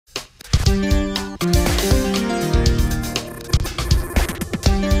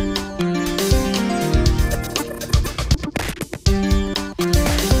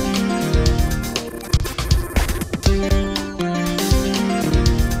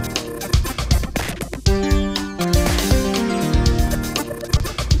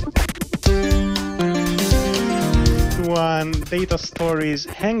Data Stories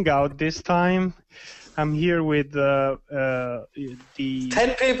Hangout this time. I'm here with the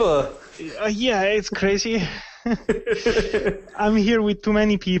 10 people. Yeah, it's crazy. I'm here with too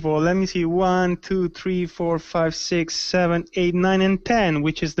many people. Let me see. 1, 2, 3, 4, 5, 6, 7, 8, 9, and 10,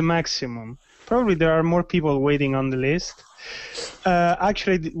 which is the maximum. Probably there are more people waiting on the list.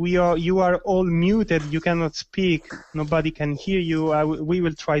 Actually, you are all muted. You cannot speak. Nobody can hear you. We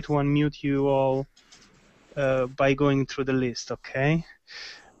will try to unmute you all by going through the list, okay?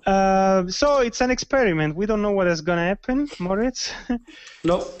 So it's an experiment. We don't know what is going to happen, Moritz.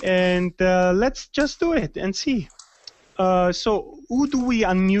 Nope. And let's just do it and see. So who do we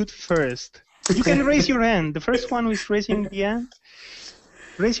unmute first? You can raise your hand. The first one who is raising the hand.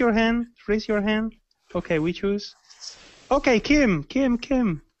 Raise your hand. Raise your hand. Okay, we choose. Okay, Kim.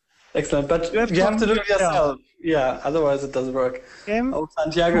 Excellent, but you have to do it yourself. Yeah, otherwise it doesn't work. Kim? Oh,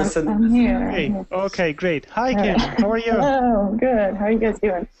 Santiago is I'm here. Okay. Okay, great. Hi, Kim. How are you? Hello, good. How are you guys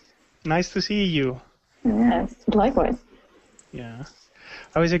doing? Nice to see you. Yes, likewise. Yeah.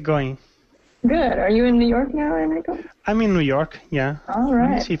 How is it going? Good. Are you in New York now, Enrico? I'm in New York, yeah. All right.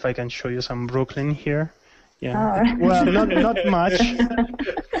 Let me see if I can show you some Brooklyn here. Yeah. All right. Well, not much.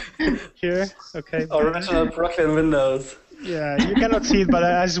 Here, okay. Original Brooklyn windows. Yeah, you cannot see it, but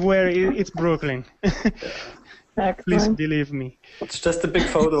I swear it's Brooklyn. Excellent. Please believe me. It's just a big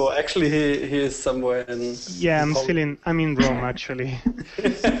photo. Actually, he is somewhere in... Yeah, I'm in Rome, actually.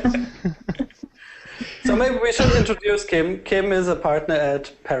 So maybe we should introduce Kim. Kim is a partner at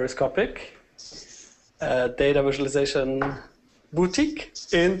Periscopic, a data visualization boutique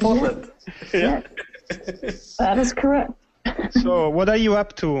in Portland. Yeah. That is correct. So what are you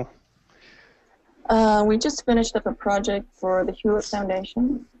up to? We just finished up a project for the Hewlett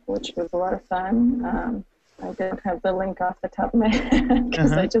Foundation, which was a lot of fun. I don't have the link off the top of my head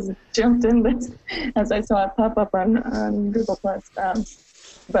because I just jumped in this as I saw it pop up on Google+.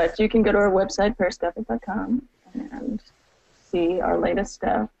 But you can go to our website, periscopic.com, and see our latest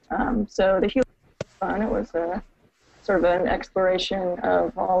stuff. So the Hewlett was fun. It was a sort of an exploration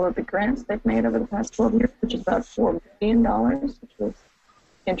of all of the grants they've made over the past 12 years, which is about $4 billion, which was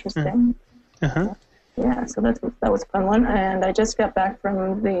interesting. Yeah, so that was a fun one. And I just got back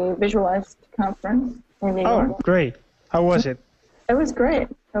from the Visualized conference in New York. Oh, great. How was it? It was great.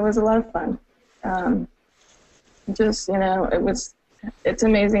 It was a lot of fun. Just, it's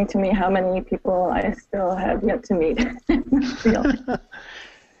amazing to me how many people I still have yet to meet in the field.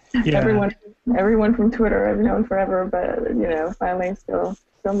 Yeah. Everyone from Twitter I've known forever, but, finally still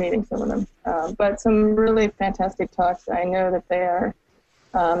meeting some of them. But some really fantastic talks. I know that they're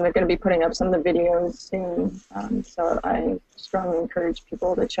going to be putting up some of the videos soon, so I strongly encourage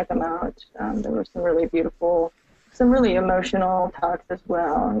people to check them out. There were some really beautiful, some really emotional talks as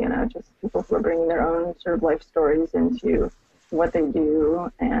well, just people who are bringing their own sort of life stories into what they do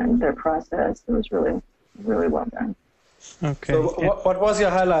and their process. It was really, really well done. Okay. So what was your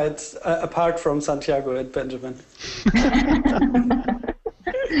highlight, apart from Santiago and Benjamin?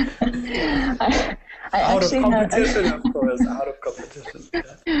 Out of competition, of course. Out of competition.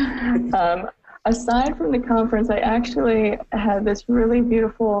 Yeah. Aside from the conference, I actually had this really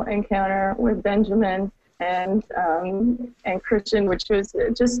beautiful encounter with Benjamin and Christian, which was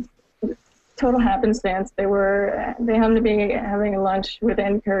just total happenstance. They happened to be having lunch with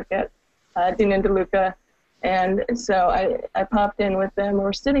Kirk at Dean and DeLuca, and so I popped in with them.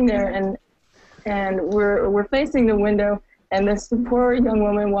 We're sitting there, and we're facing the window. And this poor young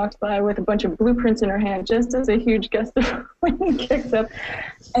woman walks by with a bunch of blueprints in her hand, just as a huge gust of wind kicks up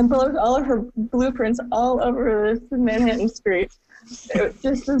and blows all of her blueprints all over this Manhattan street.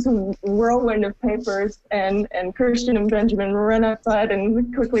 Just this whirlwind of papers, and Christian and Benjamin run outside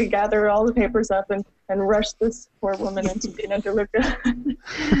and quickly gather all the papers up and rush this poor woman into Dina DeLuca.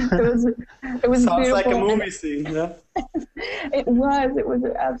 It was Sounds beautiful. like a movie scene, yeah. It was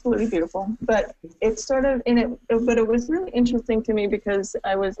absolutely beautiful. But it started but it was really interesting to me because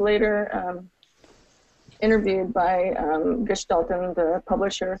I was later interviewed by Gestalten, the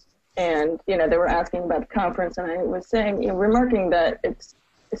publisher, and they were asking about the conference, and I was saying, remarking that it's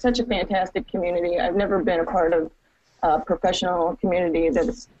such a fantastic community. I've never been a part of a professional community that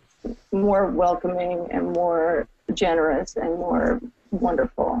is more welcoming and more generous and more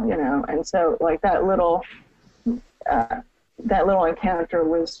wonderful, and so like that little that little encounter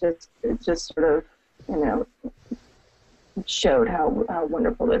was just sort of, showed how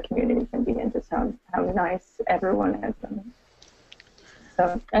wonderful the community can be and just how nice everyone has been.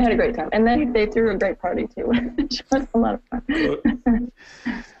 So I had a great time. And then they threw a great party too, which was a lot of fun.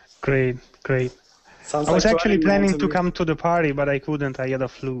 Great. Sounds I was like actually Joanne planning wants to come to the party, but I couldn't. I had a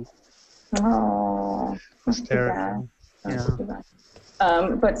flu. Oh, It was terrible. Yeah.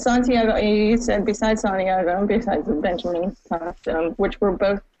 But Santiago, you said besides Santiago, besides Benjamin, which were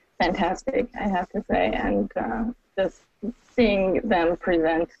both fantastic, I have to say, and just seeing them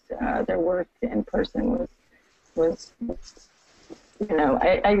present their work in person was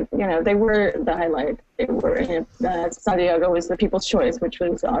they were the highlight. They were Santiago was the people's choice, which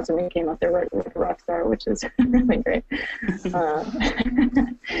was awesome. He came up there with Rockstar, which is really great.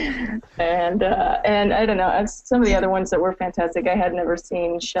 And I don't know, some of the other ones that were fantastic. I had never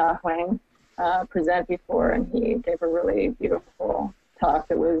seen Xia Huang present before, and he gave a really beautiful talk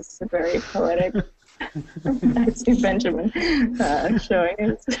that was very poetic. I see Benjamin showing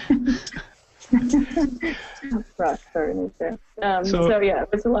his rock starting there. So yeah, it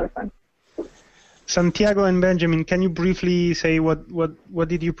was a lot of fun. Santiago and Benjamin, can you briefly say what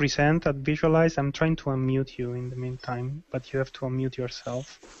did you present at Visualize? I'm trying to unmute you in the meantime, but you have to unmute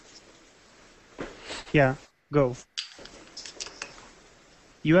yourself. Yeah, go.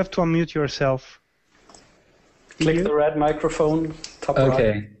 You have to unmute yourself. Click the red microphone, top right.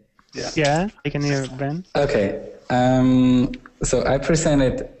 Okay. Yeah, I can hear Ben. Okay. So I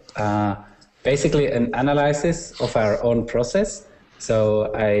presented basically an analysis of our own process.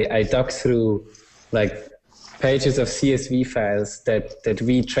 So I dug through like pages of CSV files that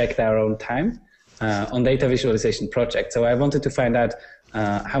we tracked our own time on data visualization projects. So I wanted to find out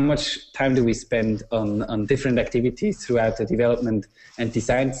how much time do we spend on different activities throughout the development and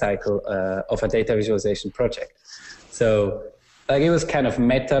design cycle of a data visualization project. So like it was kind of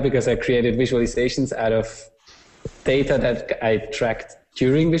meta because I created visualizations out of data that I tracked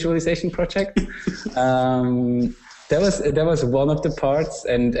during visualization project. That was one of the parts,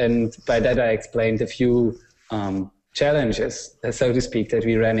 and by that I explained a few challenges, so to speak, that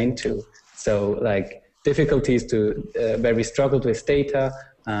we ran into. So like difficulties where we struggled with data,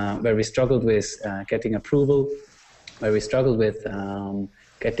 where we struggled with getting approval, where we struggled with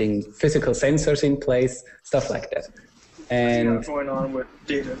getting physical sensors in place, stuff like that. And what's going on with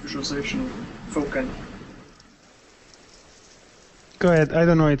data visualization, Vulkan? Go ahead. I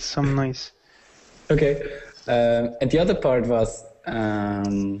don't know. It's some noise. Okay. And the other part was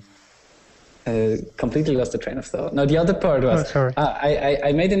completely lost the train of thought. No, the other part was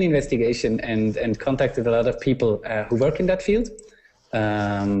I made an investigation and contacted a lot of people who work in that field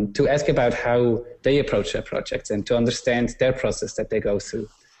to ask about how they approach their projects and to understand their process that they go through.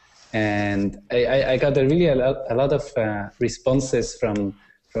 And I got a lot of responses from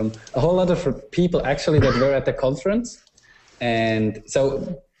a whole lot of people actually that were at the conference. And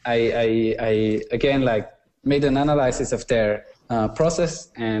so I again like made an analysis of their process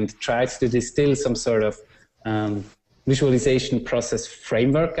and tried to distill some sort of visualization process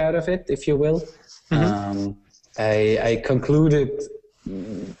framework out of it, if you will. Mm-hmm. I concluded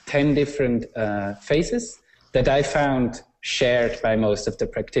 10 different phases that I found shared by most of the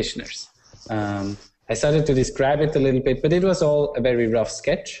practitioners. I started to describe it a little bit, but it was all a very rough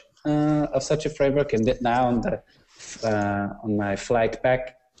sketch of such a framework. And now on my flight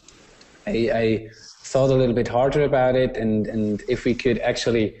back, I thought a little bit harder about it, and if we could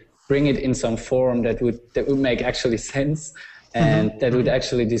actually bring it in some form that would make actually sense, and that would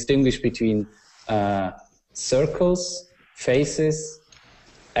actually distinguish between circles, phases,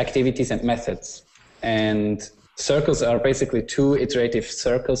 activities, and methods. And circles are basically two iterative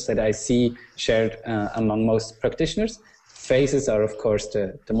circles that I see shared among most practitioners. Phases are, of course,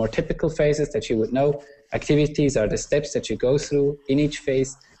 the more typical phases that you would know. Activities are the steps that you go through in each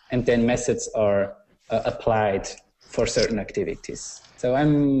phase, and then methods are applied for certain activities. So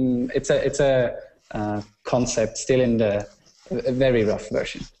it's a concept still in the very rough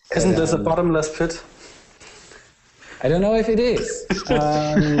version. Isn't this a bottomless pit? I don't know if it is. It's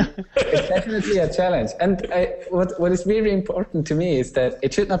definitely a challenge. And what is very important to me is that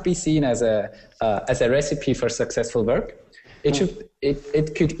it should not be seen as a recipe for successful work.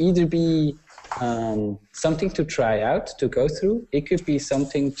 It could either be something to try out, to go through. It could be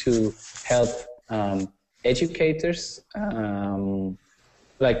something to help educators,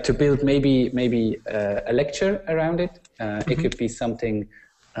 like to build maybe a lecture around it. It could be something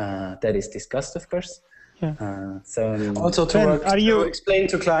that is discussed, of course. Yeah. Also to explain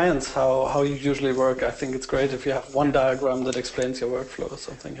to clients how you usually work. I think it's great if you have one diagram that explains your workflow or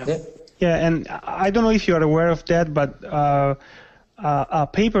something. Yeah. Yeah, and I don't know if you are aware of that, but a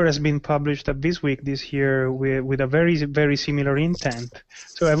paper has been published at BISWeek this year with a very, very similar intent.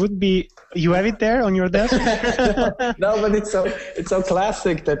 So I would be. You have it there on your desk? No, but it's so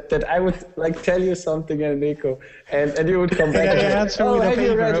classic that I would like tell you something, Enrico, and you would come back and say, "Oh, have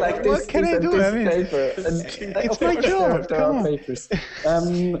you read like this? What can I do? Paper?" It's my job. There are papers.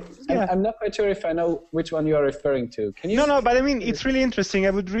 I'm not quite sure if I know which one you are referring to. Can you? No, but I mean, it's really interesting.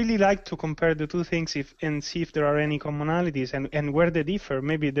 I would really like to compare the two things and see if there are any commonalities and where they differ.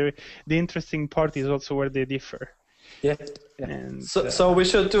 Maybe the interesting part is also where they differ. Yeah. And, so we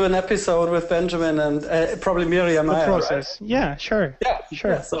should do an episode with Benjamin and probably Miriam. The process. Right? Yeah, sure. Yeah,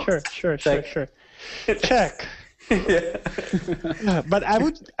 sure. Check. Yeah. But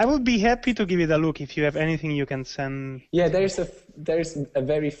I would be happy to give it a look if you have anything you can send. Yeah, there's a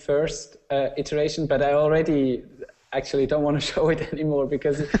very first iteration, but I already actually don't want to show it anymore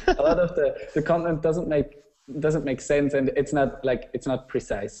because a lot of the content doesn't make sense and it's not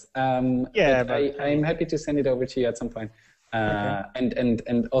precise. Yeah, but I'm happy to send it over to you at some point,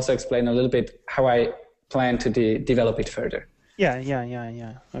 and also explain a little bit how I plan to develop it further.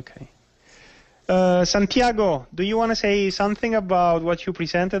 Yeah. Okay. Santiago, do you want to say something about what you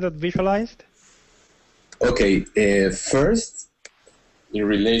presented at Visualized? Okay. First, in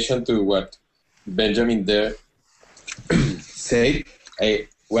relation to what Benjamin there said,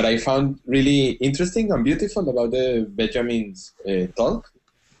 what I found really interesting and beautiful about Benjamin's talk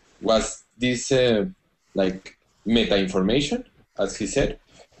was this meta information, as he said.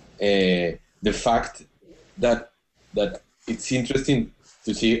 The fact that it's interesting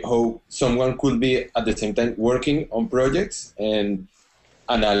to see how someone could be at the same time working on projects and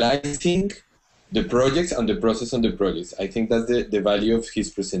analyzing the projects and the process on the projects. I think that's the value of his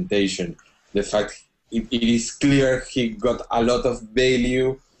presentation. The fact it is clear he got a lot of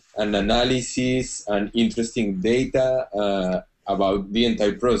value and analysis and interesting data about the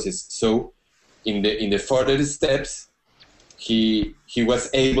entire process. So in the further steps, he was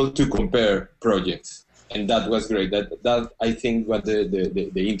able to compare projects, and that was great. That I think was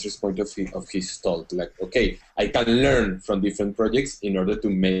the interest point of his talk. Like, okay, I can learn from different projects in order to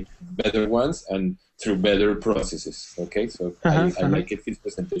make better ones and through better processes. Okay, so I like his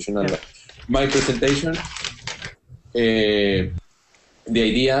presentation a lot. My presentation, the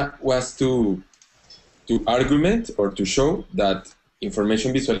idea was to argument or to show that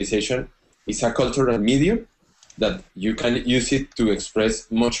information visualization is a cultural medium, that you can use it to express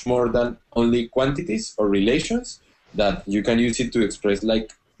much more than only quantities or relations, that you can use it to express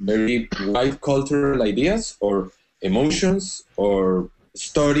like very wide cultural ideas or emotions or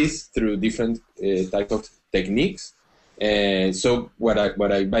stories through different types of techniques. So what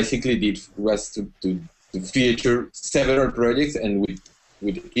I basically did was to feature several projects, and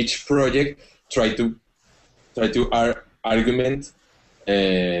with each project try to argument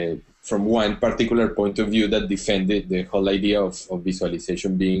from one particular point of view that defended the whole idea of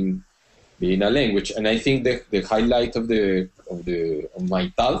visualization being a language. And I think the highlight of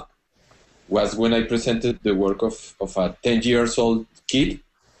my talk was when I presented the work of a 10-year-old kid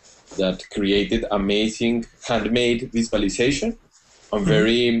that created amazing handmade visualization on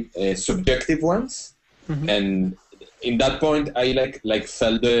very subjective ones. Mm-hmm. And in that point, I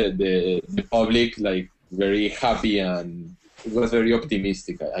felt the public like very happy, and it was very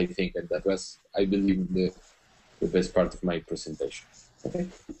optimistic, I think, and that was, I believe, the best part of my presentation. Okay,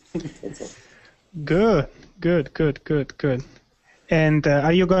 that's all. Good. And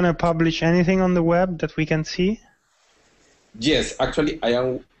are you going to publish anything on the web that we can see? Yes, actually, I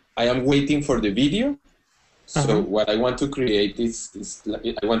am waiting for the video. So what I want to create is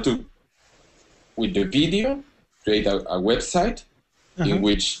I want to, with the video, create a website in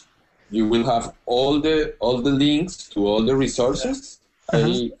which you will have all the links to all the resources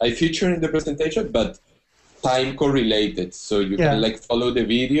I feature in the presentation, but time correlated, so you can follow the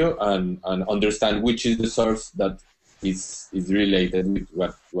video and understand which is the source that is related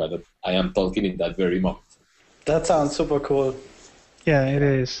with what I am talking in that very moment. That sounds super cool. Yeah, it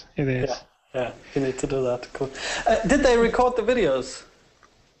is. Yeah, you need to do that. Cool. Did they record the videos?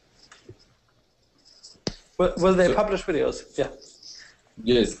 Will they publish videos? Yeah.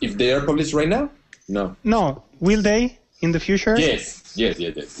 Yes, if they are published right now? No. No. Will they in the future? Yes.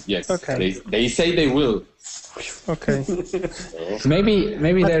 Okay. They say they will. Okay.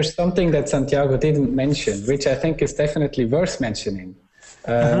 Maybe there's something that Santiago didn't mention, which I think is definitely worth mentioning.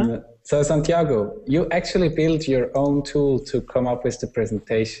 So Santiago, you actually built your own tool to come up with the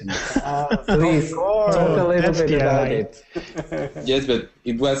presentation. Please talk a little bit about it. Yes, but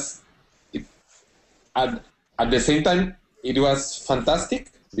at the same time, it was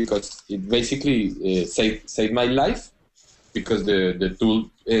fantastic because it basically saved my life, because the tool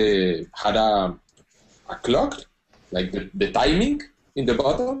had a clock, like the timing in the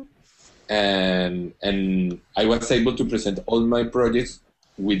bottom, and I was able to present all my projects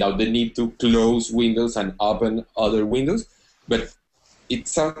without the need to close windows and open other windows. But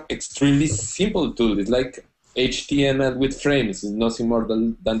it's an extremely simple tool. It's like HTML with frames. It's nothing more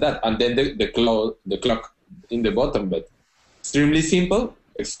than that. And then the clock in the bottom, but extremely simple,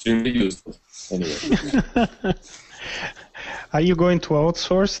 extremely useful. Anyway. Are you going to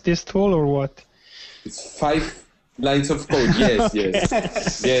outsource this tool or what? It's 5 lines of code. Yes, yes,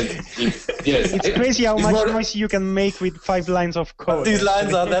 yes. It's crazy how much noise you can make with 5 lines of code. These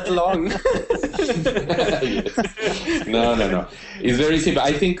lines are that long. Yes. No. It's very simple.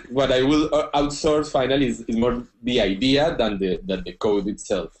 I think what I will outsource finally is more the idea than the code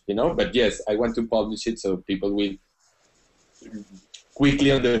itself, you know. But yes, I want to publish it so people will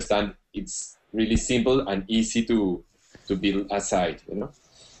quickly understand it's really simple and easy to build a site, you know.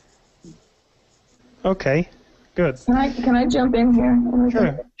 Okay, good. Can I jump in here?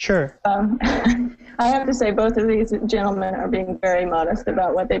 Sure. I have to say both of these gentlemen are being very modest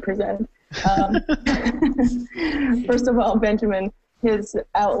about what they present. First of all, Benjamin, his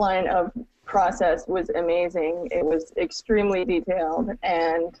outline of process was amazing. It was extremely detailed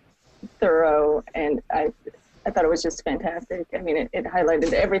and thorough, and I thought it was just fantastic. I mean, it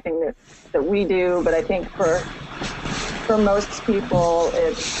highlighted everything that we do, but I think for most people,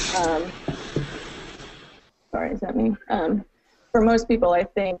 it's sorry, is that me? For most people, I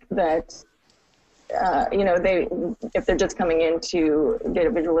think that if they're just coming into data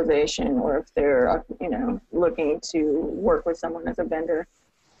visualization, or if they're looking to work with someone as a vendor,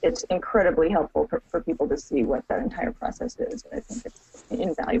 it's incredibly helpful for people to see what that entire process is. I think it's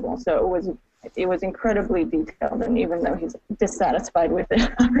invaluable. So it was incredibly detailed, and even though he's dissatisfied with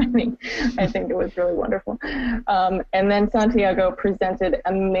it already, I think it was really wonderful. And then Santiago presented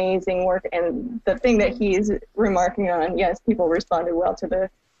amazing work, and the thing that he's remarking on, yes, people responded well to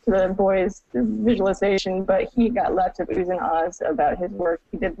the boys' visualization, but he got lots of oohs and ahs about his work.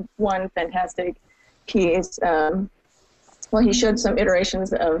 He did one fantastic piece. He showed some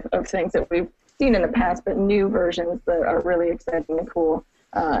iterations of things that we've seen in the past, but new versions that are really exciting and cool.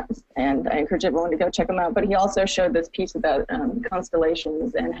 And I encourage everyone to go check them out. But he also showed this piece about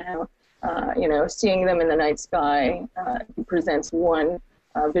constellations and how, seeing them in the night sky presents one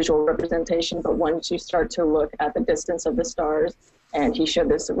visual representation, but once you start to look at the distance of the stars, and he showed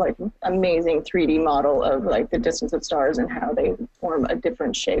this like amazing 3D model of like the distance of stars and how they form a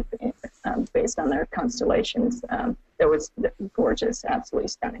different shape based on their constellations. That was gorgeous, absolutely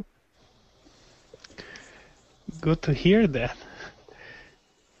stunning. Good to hear that.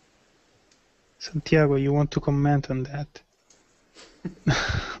 Santiago, you want to comment on that?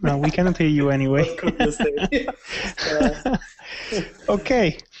 No, we cannot hear you anyway.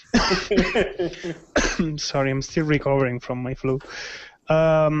 Okay. Sorry, I'm still recovering from my flu.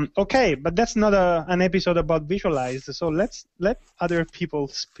 Okay, but that's not an episode about Visualize, so let other people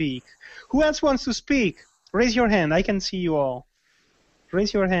speak. Who else wants to speak? Raise your hand. I can see you all.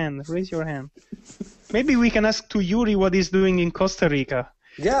 Raise your hand. Maybe we can ask to Yuri what he's doing in Costa Rica.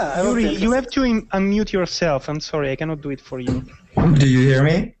 Yeah, Yuri, you have to unmute yourself. I'm sorry, I cannot do it for you. Do you hear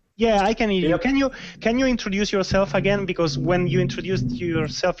me? Yeah, I can hear you. Can you introduce yourself again? Because when you introduced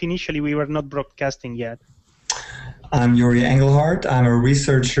yourself initially, we were not broadcasting yet. I'm Yuri Engelhardt. I'm a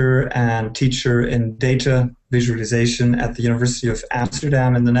researcher and teacher in data visualization at the University of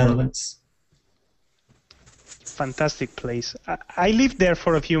Amsterdam in the Netherlands. Fantastic place. I lived there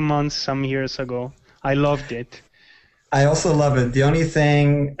for a few months some years ago. I loved it. I also love it. The only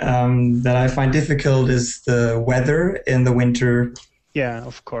thing that I find difficult is the weather in the winter. Yeah,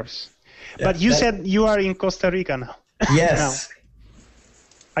 of course. Yeah, but you said you are in Costa Rica now. Yes. Now,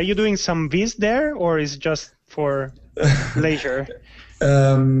 are you doing some viz there, or is it just for leisure?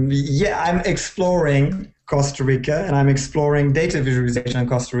 Yeah, I'm exploring Costa Rica, and I'm exploring data visualization in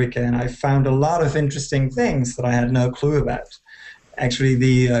Costa Rica, and I found a lot of interesting things that I had no clue about. Actually,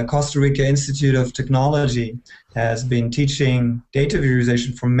 the Costa Rica Institute of Technology has been teaching data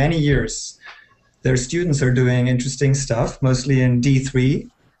visualization for many years. Their students are doing interesting stuff, mostly in D3.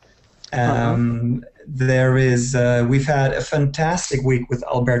 We've had a fantastic week with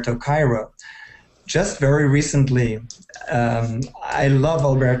Alberto Cairo. Just very recently, I love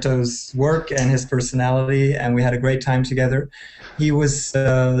Alberto's work and his personality, and we had a great time together. He was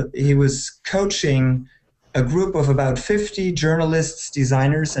coaching a group of about 50 journalists,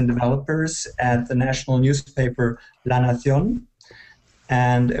 designers, and developers at the national newspaper La Nación.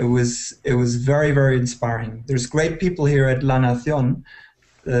 And it was very, very inspiring. There's great people here at La Nación,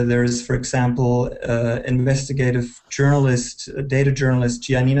 There's, for example, investigative journalist, data journalist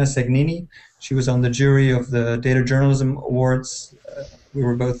Giannina Segnini. She was on the jury of the Data Journalism Awards. We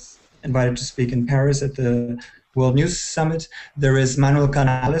were both invited to speak in Paris at the World News Summit. There is Manuel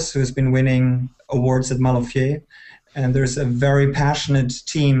Canales, who has been winning awards at Malafier. And there's a very passionate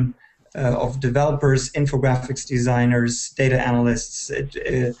team of developers, infographics designers, data analysts.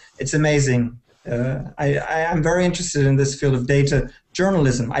 It's amazing. I'm very interested in this field of data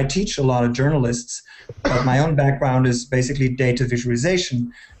journalism. I teach a lot of journalists, but my own background is basically data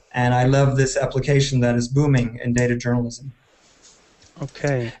visualization, and I love this application that is booming in data journalism.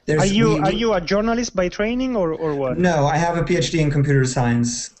 Okay. Are you a journalist by training or what? No, I have a PhD in computer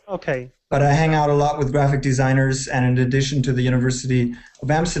science. Okay. But I hang out a lot with graphic designers, and in addition to the University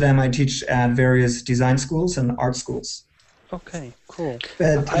of Amsterdam, I teach at various design schools and art schools. Okay, cool.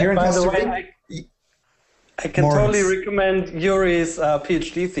 But here in Costa Rica, I can totally recommend Yuri's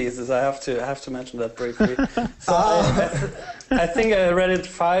PhD thesis. I have to mention that briefly. So I think I read it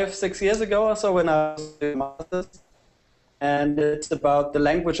 5-6 years ago or so when I was doing masters, and it's about the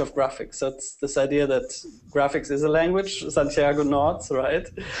language of graphics. So it's this idea that graphics is a language. Santiago nods, right?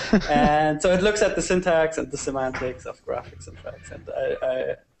 And so it looks at the syntax and the semantics of graphics, in fact. And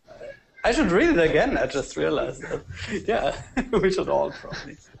I should read it again. I just realized that. Yeah, we should all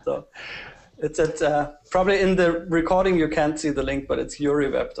probably. So. It's at probably in the recording you can't see the link, but it's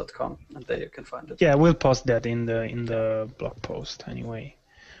yuriweb.com, and there you can find it. Yeah, we'll post that in the blog post anyway.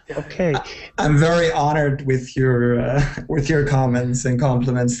 Yeah. Okay. I'm very honored with your comments and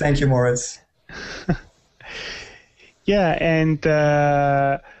compliments. Thank you, Moritz. Yeah, and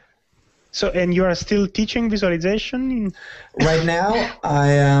and you are still teaching visualization? Right now, I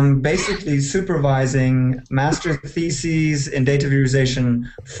am basically supervising master theses in data visualization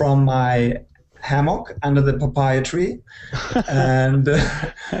from my hammock under the papaya tree, and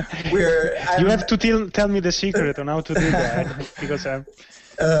you have to tell me the secret on how to do that, because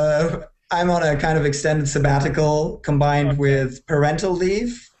I'm on a kind of extended sabbatical combined with parental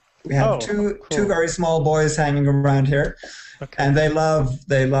leave. We have two very small boys hanging around here. Okay. And they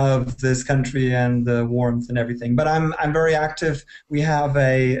love this country and the warmth and everything. But I'm very active. We have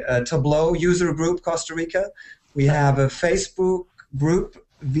a Tableau user group, Costa Rica. We have a Facebook group,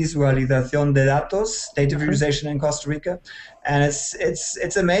 Visualización de Datos, data visualization in Costa Rica. And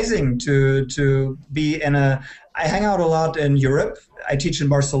it's amazing to be in a. I hang out a lot in Europe. I teach in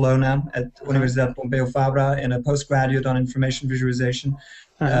Barcelona at Universidad Pompeu Fabra in a postgraduate on information visualization,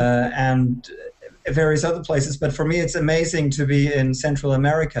 and various other places, but for me it's amazing to be in Central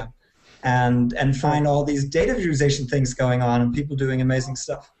America and find all these data visualization things going on and people doing amazing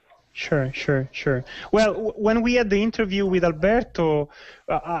stuff. Sure. Well, when we had the interview with Alberto,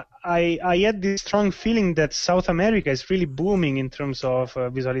 I had this strong feeling that South America is really booming in terms of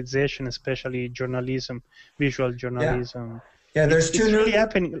visualization, especially journalism, visual journalism. Yeah, it's really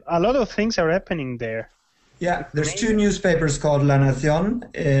happening. A lot of things are happening there. Yeah, there's two newspapers called La Nación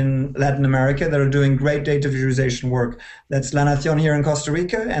in Latin America that are doing great data visualization work. That's La Nación here in Costa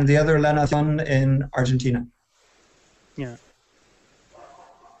Rica, and the other La Nación in Argentina. Yeah.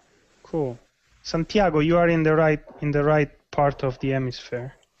 Cool. Santiago, you are in the right part of the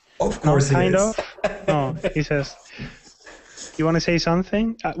hemisphere. Of course, kind of. No, he says. You want to say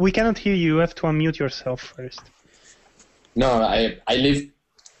something? We cannot hear you. You have to unmute yourself first. No,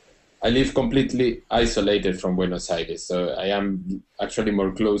 I live completely isolated from Buenos Aires, so I am actually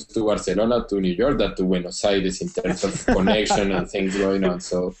more close to Barcelona, to New York, than to Buenos Aires in terms of connection and things going on.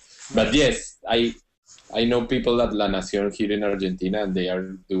 So, but yes, I know people at La Nación here in Argentina, and they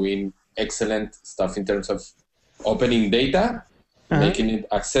are doing excellent stuff in terms of opening data, making it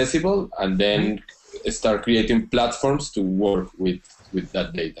accessible, and then start creating platforms to work with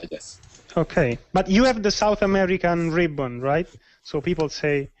that data. Yes. Okay, but you have the South American ribbon, right? So people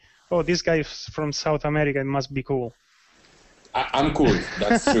say, oh, this guy is from South America, it must be cool. I'm cool,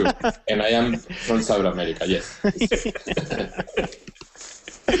 that's true. And I am from South America, yes.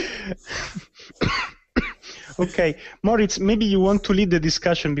 Okay, Moritz, maybe you want to lead the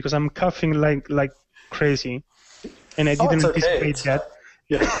discussion because I'm coughing like crazy. And I didn't anticipate that.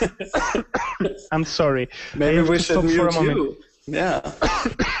 Yeah. I'm sorry. Maybe we should mute you. Yeah.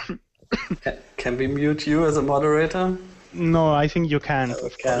 Can we mute you as a moderator? No, I think you can't. No,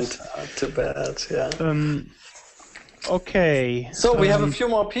 can't. Too bad. Yeah. Okay. So we have a few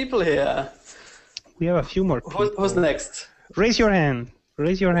more people here. We have a few more people. Who's next? Raise your hand.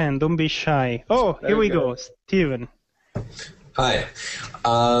 Don't be shy. Oh, here we go. Steven. Hi.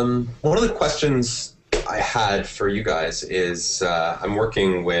 One of the questions I had for you guys is I'm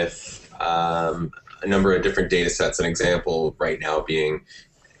working with a number of different data sets. An example right now being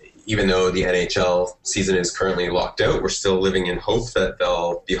even though the NHL season is currently locked out, we're still living in hope that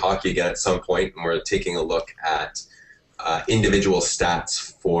there'll be hockey again at some point, and we're taking a look at individual stats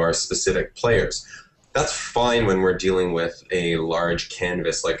for specific players. That's fine when we're dealing with a large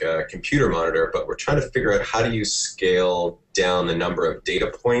canvas like a computer monitor, but we're trying to figure out how do you scale down the number of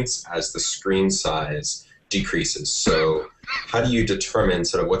data points as the screen size decreases. So how do you determine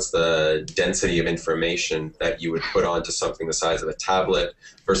sort of what's the density of information that you would put onto something the size of a tablet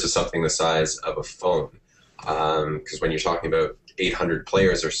versus something the size of a phone? Because when you're talking about 800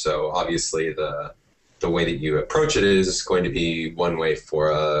 players or so, obviously the way that you approach it is going to be one way for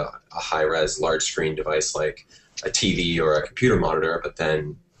a high-res, large-screen device like a TV or a computer monitor, but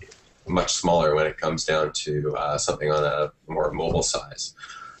then much smaller when it comes down to something on a more mobile size.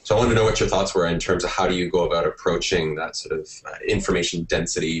 So I wanted to know what your thoughts were in terms of how do you go about approaching that sort of information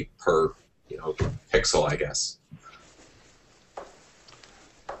density per pixel, I guess.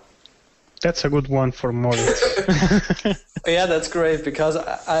 That's a good one for Moritz. Yeah, that's great because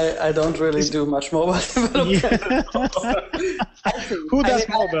I don't really do much mobile development. Yeah. Who does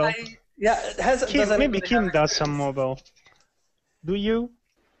mobile? Maybe Kim does some mobile. Do you,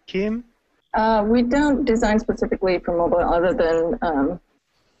 Kim? We don't design specifically for mobile other than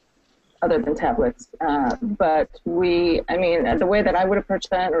tablets. But the way that I would approach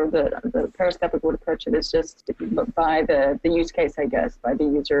that, or the Periscopic would approach it, is just by the use case, I guess, by the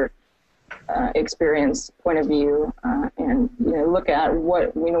user experience point of view, and look at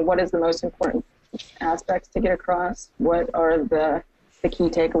what is the most important aspects to get across. What are the key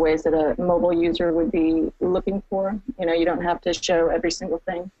takeaways that a mobile user would be looking for? You don't have to show every single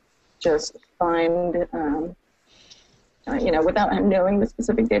thing. Just find, without knowing the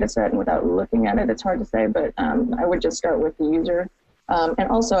specific data set and without looking at it, it's hard to say, but I would just start with the user. And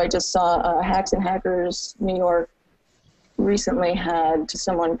also, I just saw Hacks and Hackers New York recently had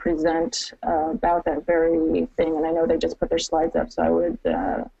someone present about that very thing, and I know they just put their slides up, so I would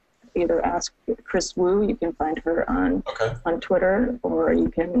either ask Chris Wu, you can find her on Twitter, or you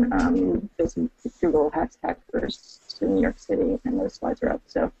can just Google Hacks Hackers to New York City, and those slides are up.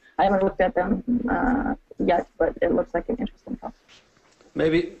 So I haven't looked at them yet, but it looks like an interesting topic.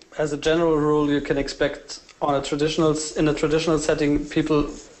 Maybe as a general rule, you can expect in a traditional setting, people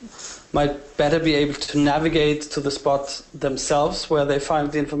might better be able to navigate to the spot themselves where they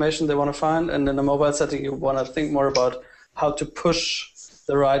find the information they want to find. And in a mobile setting, you want to think more about how to push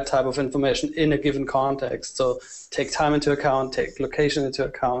the right type of information in a given context. So take time into account, take location into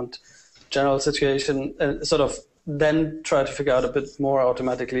account, general situation, and sort of then try to figure out a bit more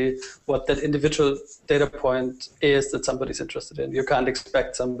automatically what that individual data point is that somebody's interested in. You can't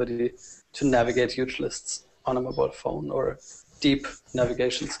expect somebody to navigate huge lists on a mobile phone or deep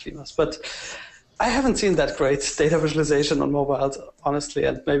navigation schemas. But I haven't seen that great data visualization on mobiles, honestly,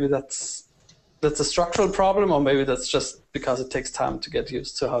 and maybe that's a structural problem, or maybe that's just because it takes time to get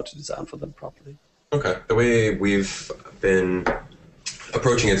used to how to design for them properly. Okay. The way we've been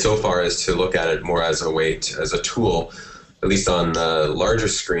approaching it so far is to look at it more as as a tool, at least on the larger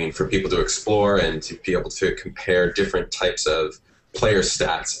screen, for people to explore and to be able to compare different types of player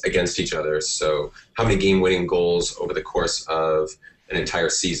stats against each other. So how many game-winning goals over the course of an entire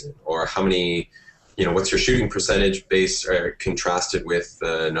season, or how many, what's your shooting percentage based or contrasted with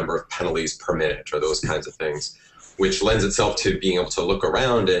the number of penalties per minute, or those kinds of things, which lends itself to being able to look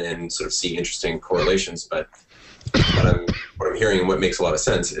around and sort of see interesting correlations. But what I'm hearing and what makes a lot of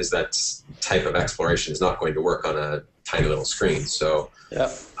sense is that type of exploration is not going to work on a tiny little screen. So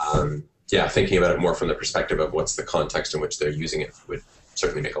thinking about it more from the perspective of what's the context in which they're using it would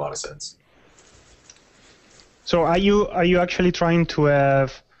certainly make a lot of sense. So are you actually trying to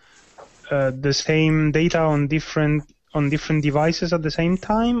have the same data on different devices at the same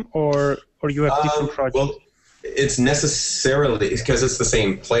time, or you have different projects? Well, it's necessarily, because it's the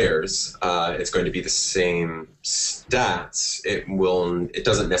same players, it's going to be the same stats. It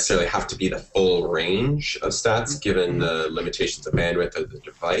doesn't necessarily have to be the full range of stats given the limitations of bandwidth of the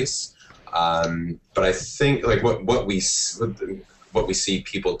device. But I think like what we see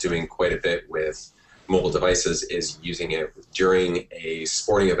people doing quite a bit with mobile devices is using it during a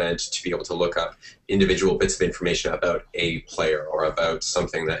sporting event to be able to look up individual bits of information about a player or about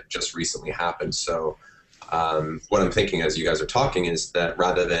something that just recently happened. So what I'm thinking as you guys are talking is that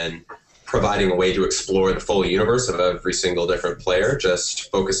rather than providing a way to explore the full universe of every single different player,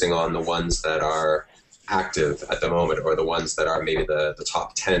 just focusing on the ones that are active at the moment, or the ones that are maybe the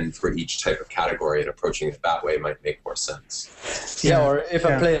top 10 for each type of category, and approaching it that way might make more sense. Yeah, or if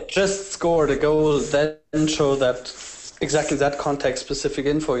a player just scored a goal, then show that exactly that context-specific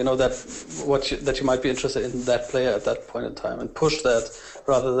info, that you might be interested in that player at that point in time, and push that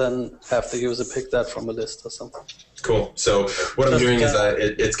rather than have the user pick that from a list or something. Cool. So what I'm doing is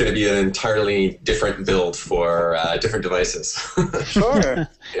it's going to be an entirely different build for different devices. Sure.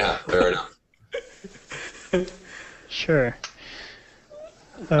 Yeah, fair enough. Sure.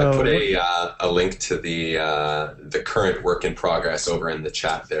 I put a link to the current work in progress over in the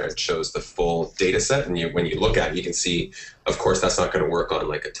chat there. It shows the full data set, and when you look at it, you can see, of course, that's not going to work on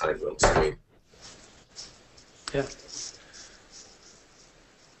like a tiny little screen. Yeah.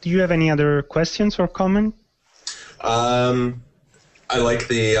 Do you have any other questions or comments? I like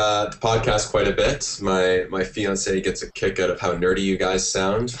the podcast quite a bit. My fiance gets a kick out of how nerdy you guys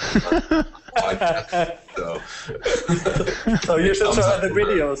sound. So you should show her the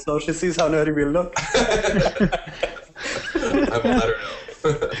video so she sees how nerdy we look. I will let her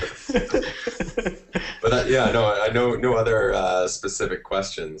know. But I know no other specific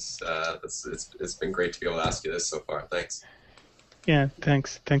questions. It's been great to be able to ask you this so far. Thanks. Yeah,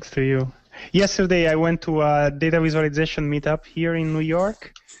 thanks to you. Yesterday I went to a data visualization meetup here in New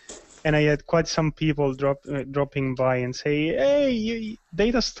York, and I had quite some people dropping by and say, "Hey,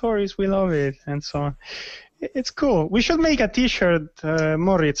 data stories, we love it," and so on. It's cool. We should make a T-shirt,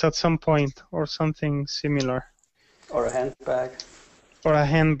 Moritz, at some point, or something similar. Or a handbag. Or a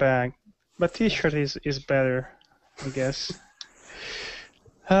handbag, but T-shirt is better, I guess.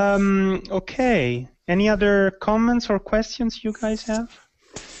 Okay. Any other comments or questions you guys have?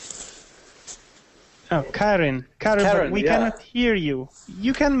 Oh, Karen, we cannot hear you.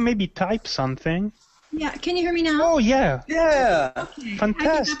 You can maybe type something. Yeah, can you hear me now? Oh, yeah. Yeah. Okay.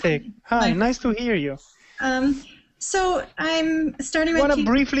 Fantastic. Hi, nice to hear you. So I'm starting my Want to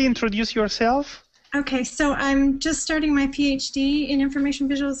briefly introduce yourself? Okay, so I'm just starting my PhD in information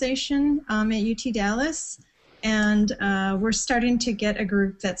visualization at UT Dallas. And we're starting to get a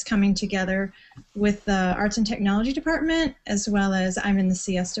group that's coming together with the Arts and Technology Department, as well as I'm in the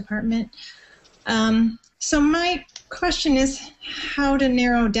CS department. So my question is how to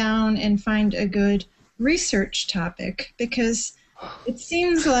narrow down and find a good research topic, because it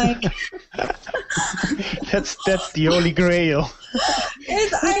seems like that's the holy grail.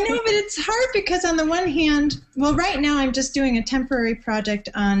 I know, but it's hard because on the one hand, well, right now I'm just doing a temporary project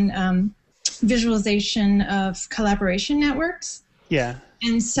on visualization of collaboration networks. Yeah.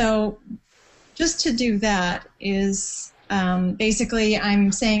 And so just to do that is basically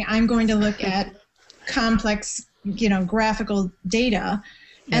I'm saying I'm going to look at complex, graphical data.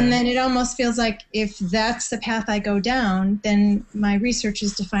 Yeah. And then it almost feels like if that's the path I go down, then my research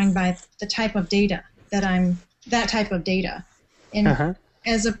is defined by the type of data that type of data. And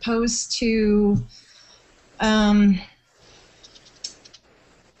as opposed to,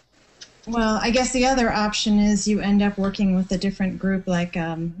 well, I guess the other option is you end up working with a different group, like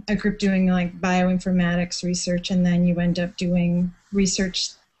a group doing like bioinformatics research, and then you end up doing research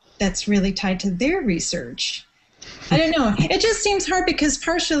that's really tied to their research. I don't know. It just seems hard because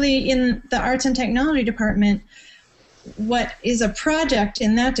partially in the Arts and Technology Department, what is a project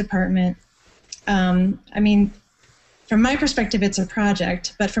in that department, I mean, from my perspective, it's a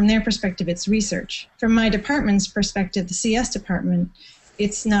project, but from their perspective, it's research. From my department's perspective, the CS department,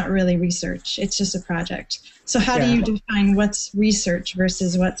 it's not really research. It's just a project. So how do you define what's research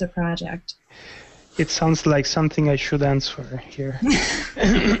versus what's a project? It sounds like something I should answer here.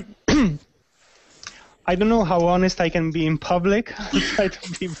 I don't know how honest I can be in public. I'll try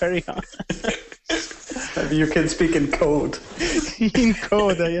to be very honest. Maybe you can speak in code. In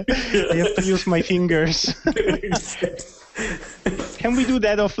code, I have to use my fingers. Can we do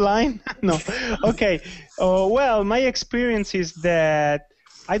that offline? No. Okay. Well, my experience is that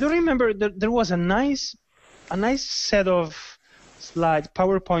I don't remember. There was a nice set of slides,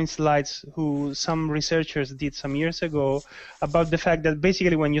 PowerPoint slides, who some researchers did some years ago about the fact that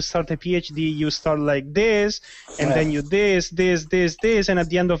basically when you start a PhD, you start like this, and then you this, and at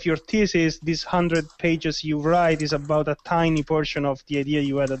the end of your thesis, these 100 pages you write is about a tiny portion of the idea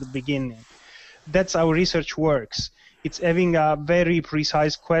you had at the beginning. That's how research works. It's having a very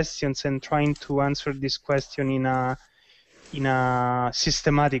precise questions and trying to answer this question in a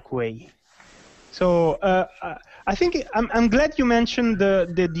systematic way. So I think I'm glad you mentioned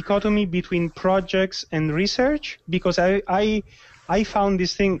the dichotomy between projects and research, because I found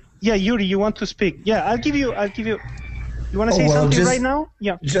this thing. Yeah, Yuri, you want to speak? Yeah, I'll give you. You want to say something right now?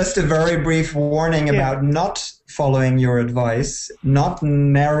 Yeah. Just a very brief warning about not following your advice, not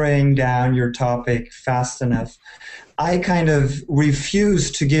narrowing down your topic fast enough. I kind of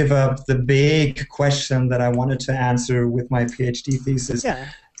refused to give up the big question that I wanted to answer with my PhD thesis. Yeah.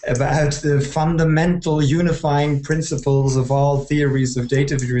 about the fundamental unifying principles of all theories of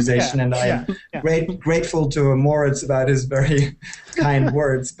data visualization, and I am grateful to Moritz about his very kind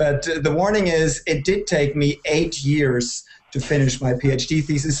words. But the warning is, it did take me 8 years to finish my PhD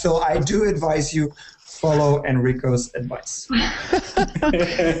thesis, so I do advise you follow Enrico's advice.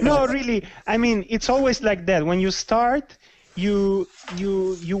 No, really. I mean, it's always like that. When you start, you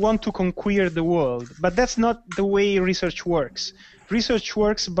want to conquer the world, but that's not the way research works. Research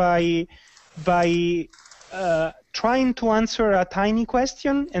works by trying to answer a tiny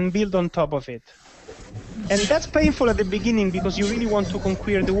question and build on top of it. And that's painful at the beginning because you really want to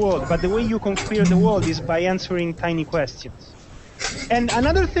conquer the world, but the way you conquer the world is by answering tiny questions. And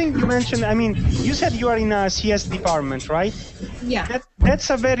another thing you mentioned, I mean, you said you are in a CS department, right? Yeah. That's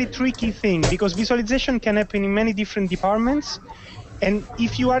a very tricky thing because visualization can happen in many different departments. And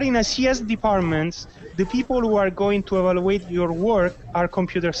if you are in a CS department, the people who are going to evaluate your work are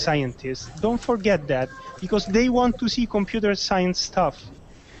computer scientists. Don't forget that, because they want to see computer science stuff.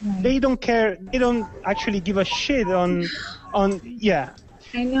 Right. They don't care. They don't actually give a shit on yeah.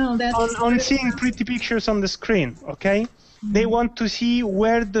 I know that's on seeing pretty pictures on the screen. Okay. They want to see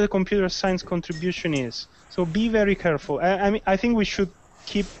where the computer science contribution is. So be very careful. I mean, I think we should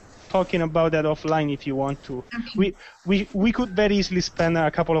keep talking about that offline if you want to. Okay. We could very easily spend a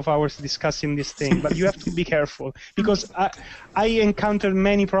couple of hours discussing this thing, but you have to be careful because I encountered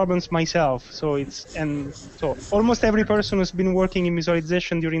many problems myself. So so almost every person who's been working in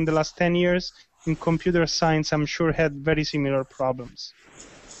visualization during the last 10 years in computer science, I'm sure, had very similar problems.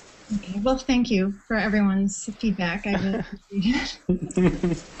 Okay, well, thank you for everyone's feedback. I really appreciate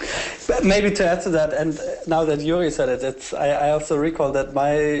it. But maybe to add to that, and now that Yuri said it, I also recall that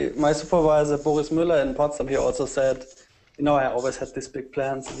my supervisor, Boris Müller in Potsdam, he also said, you know, I always had these big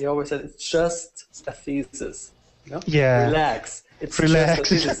plans, and he always said, it's just a thesis. You know? Yeah. Relax. It's just a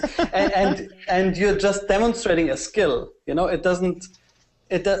thesis. and you're just demonstrating a skill. You know, it doesn't.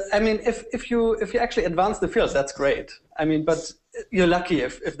 I mean, if you actually advance the field, that's great. I mean, but you're lucky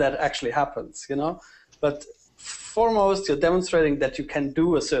if that actually happens, you know. But foremost, you're demonstrating that you can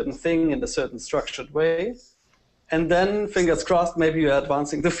do a certain thing in a certain structured way, and then fingers crossed, maybe you're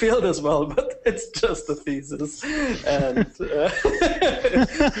advancing the field as well. But it's just a thesis, and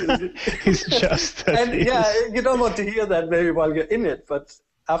it's just a thesis. Yeah, you don't want to hear that maybe while you're in it, but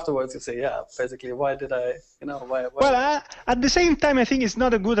afterwards you say, yeah, basically, why did I, you know, why? Well, at the same time, I think it's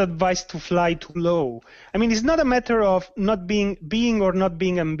not a good advice to fly too low. I mean, it's not a matter of not being or not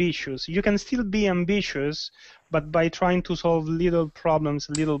being ambitious. You can still be ambitious, but by trying to solve little problems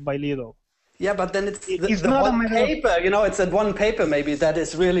little by little. Yeah, but then it's not one paper, you know, it's that one paper maybe that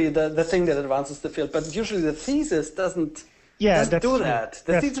is really the thing that advances the field. But usually the thesis doesn't do that.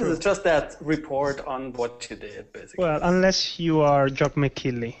 The thesis is just that report on what you did, basically. Well, unless you are Jock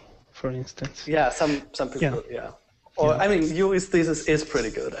McKinley, for instance. Yeah, some people, yeah. Or, I mean, Yuri's thesis is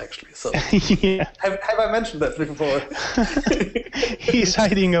pretty good, actually. So yeah. Have I mentioned that before? He's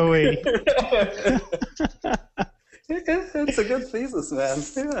hiding away. It's a good thesis, man.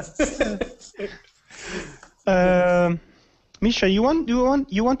 Yeah. Misha, you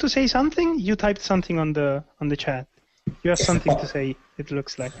want to say something? You typed something on the chat. You have something to say, it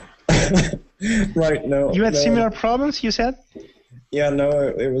looks like. Right, no. You had similar problems, you said? Yeah, no,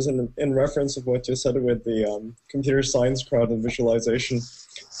 it was in reference of what you said with the computer science crowd and visualization.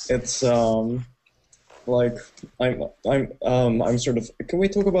 It's like I'm sort of, can we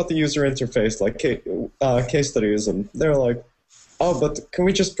talk about the user interface, like case studies, and they're like, oh, but can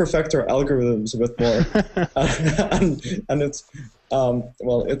we just perfect our algorithms a bit more? and it's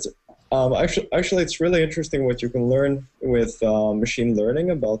well, it's actually it's really interesting what you can learn with machine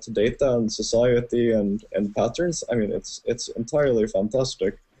learning about data and society and patterns. I mean, it's entirely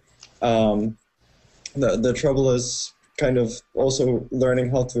fantastic. The trouble is kind of also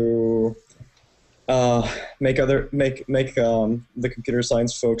learning how to make the computer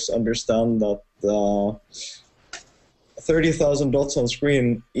science folks understand that 30,000 dots on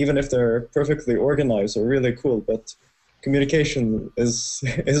screen, even if they're perfectly organized, are really cool, but communication is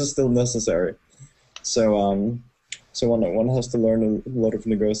still necessary. So one has to learn a lot of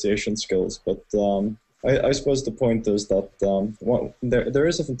negotiation skills. But I suppose the point is that there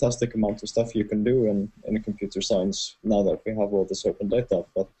is a fantastic amount of stuff you can do in computer science now that we have all this open data.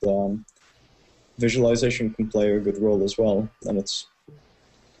 But visualization can play a good role as well, and it's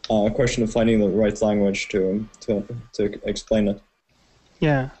a question of finding the right language to explain it.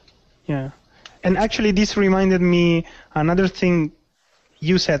 Yeah. And actually, this reminded me another thing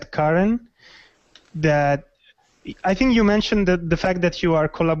you said, Karen, that I think you mentioned the fact that you are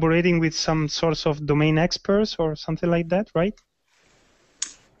collaborating with some sorts of domain experts or something like that, right?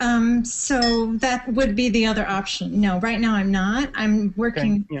 So that would be the other option. No, right now I'm not. I'm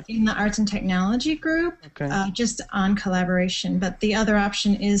working in the arts and technology group, just on collaboration. But the other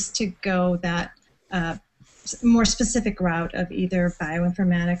option is to go that more specific route of either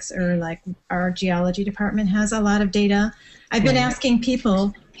bioinformatics or like our geology department has a lot of data. I've been asking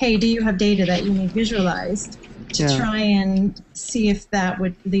people, hey, do you have data that you need visualized, to try and see if that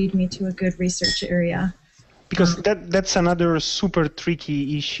would lead me to a good research area. Because that's another super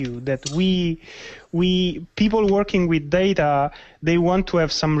tricky issue, that we people working with data, they want to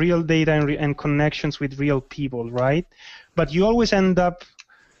have some real data and connections with real people, right? But you always end up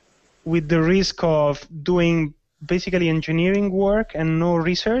with the risk of doing basically engineering work and no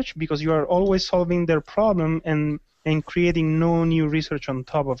research, because you are always solving their problem and creating no new research on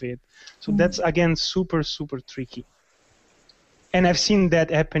top of it. So that's, again, super, super tricky. And I've seen that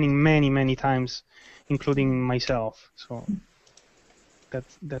happening many, many times, including myself. So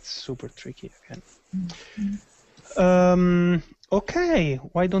that's super tricky again. Okay,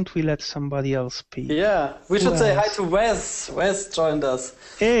 why don't we let somebody else speak? Yeah, we should say hi to Wes. Wes joined us.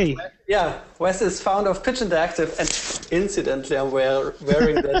 Hey. Yeah, Wes is founder of Pitch Interactive, and incidentally, I'm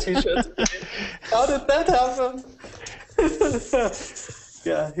wearing that T-shirt. How did that happen?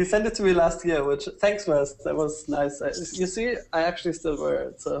 Yeah, he sent it to me last year, which, thanks, Wes. That was nice. You see, I actually still wear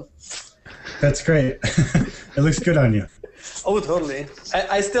it, so. That's great. It looks good on you. Oh, totally.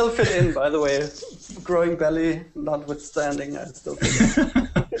 I still fit in, by the way. Growing belly notwithstanding, I still fit in.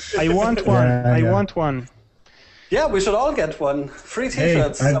 I want one. I want one. Yeah, we should all get one. Free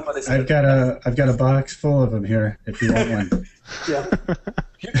T-shirts. Hey, I've got a box full of them here. If you want one. Yeah.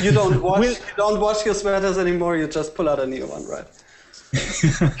 You don't wash your sweaters anymore. You just pull out a new one, right?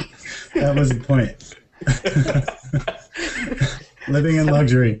 That was the point. Living in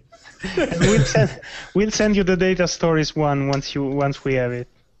luxury. We'll send you the data stories one once we have it.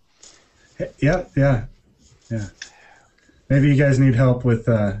 Yep. Yeah. Maybe you guys need help with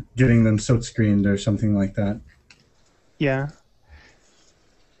getting them silk screened or something like that. Yeah.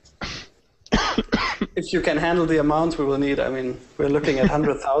 If you can handle the amounts we will need, I mean, we're looking at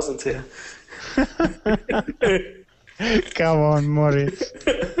 100,000 here. Come on, Maurice.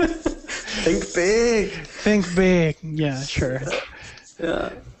 Think big. Think big. Yeah, sure. Yeah.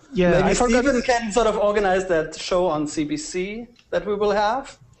 Yeah. Maybe Stephen can sort of organize that show on CBC that we will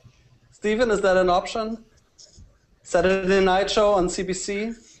have. Stephen, is that an option? Saturday night show on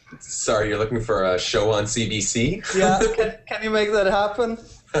CBC? Sorry, you're looking for a show on CBC? Yeah, can you make that happen?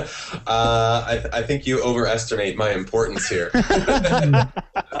 I think you overestimate my importance here. Come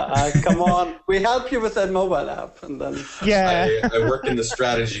on, we help you with that mobile app, and then. Yeah. I work in the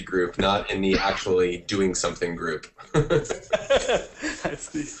strategy group, not in the actually doing something group. I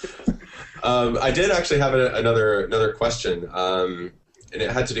see. I did actually have another question, and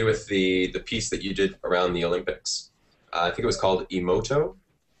it had to do with the piece that you did around the Olympics. I think it was called Emoto.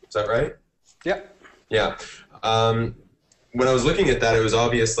 Is that right? Yeah. Yeah. When I was looking at that, it was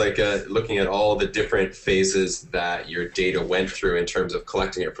obvious, like looking at all the different phases that your data went through in terms of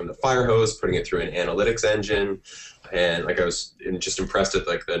collecting it from the fire hose, putting it through an analytics engine, and like I was just impressed at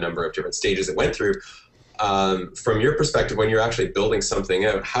like the number of different stages it went through. From your perspective, when you're actually building something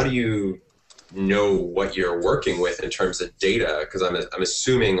out, how do you know what you're working with in terms of data? Because I'm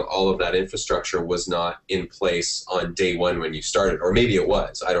assuming all of that infrastructure was not in place on day one when you started, or maybe it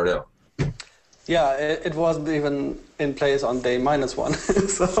was. I don't know. Yeah, it wasn't even in place on day -1,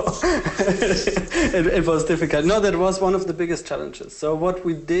 so it was difficult. No, that was one of the biggest challenges. So what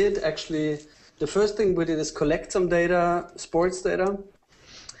we did actually, the first thing we did is collect some data, sports data,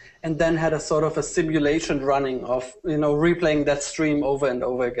 and then had a sort of a simulation running of, replaying that stream over and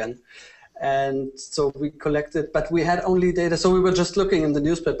over again. And so we collected, but we had only data. So we were just looking in the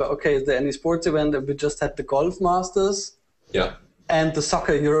newspaper, okay, is there any sports event? And we just had the Golf Masters and the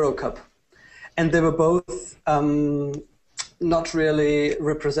Soccer Euro Cup. And they were both not really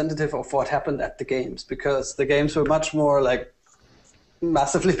representative of what happened at the games, because the games were much more like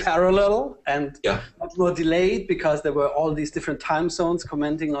massively parallel and much more delayed, because there were all these different time zones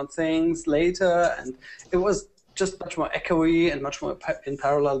commenting on things later, and it was just much more echoey and much more in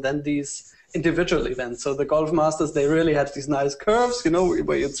parallel than these individual events. So the Golf Masters, they really had these nice curves,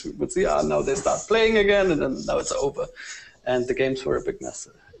 where you would see, now they start playing again, and then now it's over. And the games were a big mess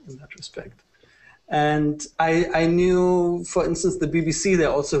in that respect. And I knew, for instance, the BBC, they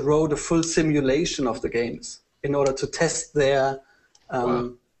also wrote a full simulation of the games in order to test their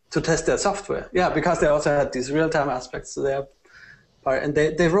software. Yeah, because they also had these real-time aspects to their part. And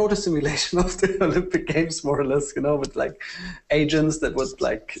they wrote a simulation of the Olympic Games, more or less, with like agents that would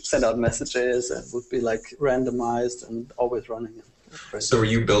like send out messages and would be like randomized and always running. So were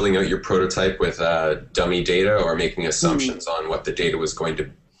you building out your prototype with dummy data or making assumptions on what the data was going to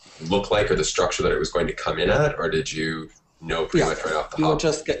look like or the structure that it was going to come in at, or did you know pretty much right off the hop? We were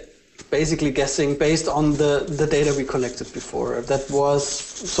just basically guessing based on the data we collected before. That was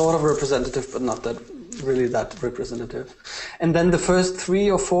sort of representative, but not really that representative. And then the first 3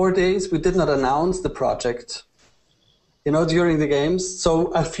 or 4 days, we did not announce the project, during the games.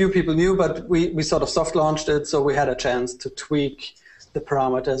 So a few people knew, but we sort of soft launched it, so we had a chance to tweak the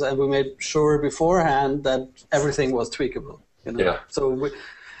parameters, and we made sure beforehand that everything was tweakable. Yeah.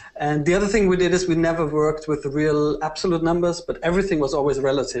 And the other thing we did is we never worked with real absolute numbers, but everything was always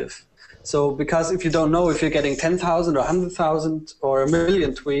relative. So because if you don't know if you're getting 10,000 or 100,000 or 1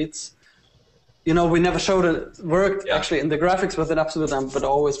 million tweets, we never showed it worked actually in the graphics with an absolute number, but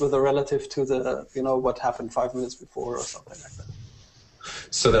always with a relative to the, what happened 5 minutes before or something like that.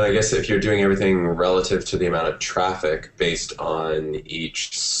 So then I guess if you're doing everything relative to the amount of traffic based on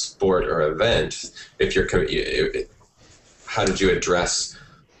each sport or event, how did you address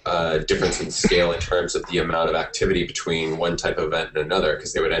difference in scale in terms of the amount of activity between one type of event and another?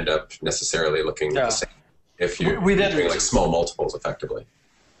 Because they would end up necessarily looking the same if you're doing like small multiples effectively.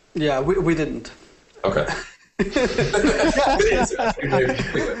 Yeah, we didn't. Okay.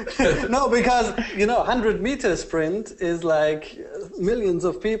 No, because 100 meter sprint is like millions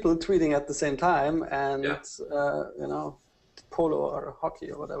of people tweeting at the same time, and polo or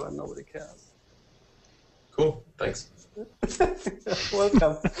hockey or whatever, nobody cares. Cool, thanks.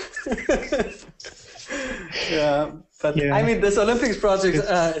 Welcome. I mean, this Olympics project,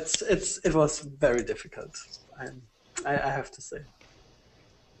 it was very difficult. I have to say,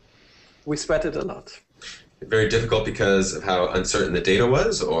 we sweated a lot. Very difficult because of how uncertain the data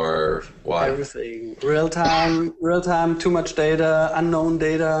was, or why? Everything. Real time, too much data, unknown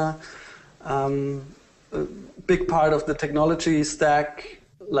data, a big part of the technology stack,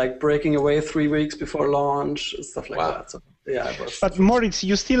 like breaking away 3 weeks before launch, stuff like that. So, it was. But Moritz,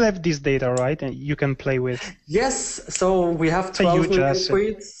 you still have this data, right? And you can play with. Yes, so we have 12 million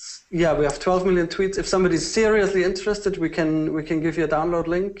tweets. Yeah, we have 12 million tweets. If somebody's seriously interested, we can give you a download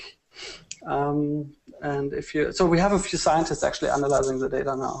link. And so we have a few scientists actually analyzing the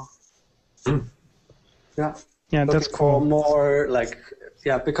data now. Yeah, that's cool. More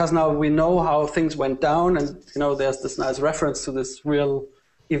because now we know how things went down, and there's this nice reference to this real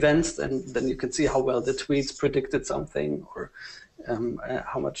events, and then you can see how well the tweets predicted something, or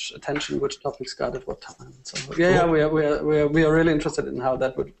how much attention which topics got at what time. So we are really interested in how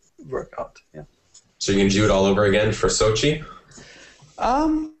that would work out. Yeah. So you can do it all over again for Sochi?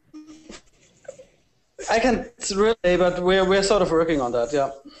 I can't really, but we're sort of working on that. Yeah.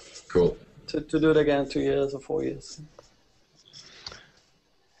 Cool. To do it again in 2 years or 4 years.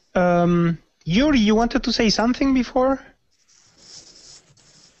 Yuri, you wanted to say something before?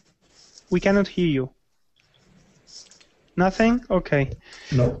 We cannot hear you. Nothing? Okay.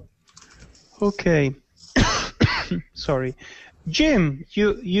 No. Okay. Sorry. Jim,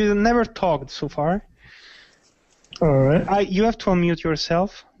 you never talked so far. All right. You have to unmute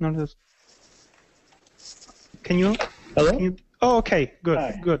yourself. Can you? Hello? Oh, okay. Good.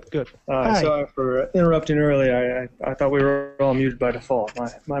 Hi. Good. Hi. Sorry for interrupting earlier. I thought we were all muted by default.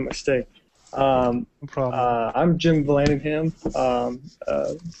 My mistake. No problem. I'm Jim Vallandigham.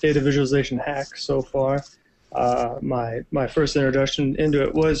 Data visualization hack so far. My first introduction into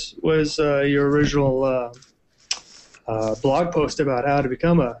it was your original blog post about how to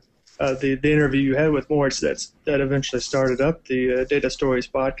become the interview you had with Moritz that eventually started up the Data Stories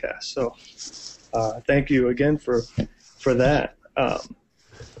podcast. So thank you again for that.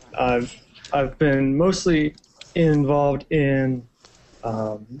 I've been mostly involved in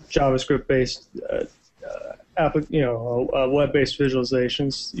JavaScript-based, web-based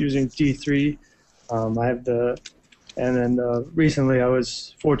visualizations using D3. And then recently I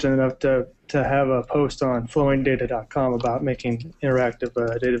was fortunate enough to have a post on flowingdata.com about making interactive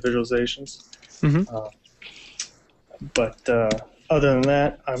data visualizations. Mm-hmm. But other than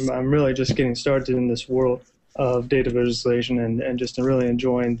that, I'm really just getting started in this world of data visualization and just really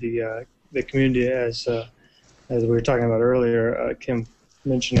enjoying the community as we were talking about earlier, Kim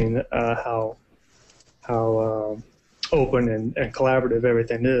mentioning how open and collaborative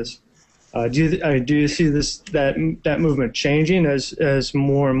everything is. Do you see that movement changing as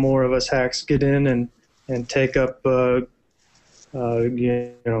more and more of us hacks get in and take up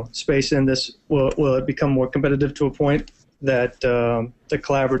space in this? Will it become more competitive to a point that the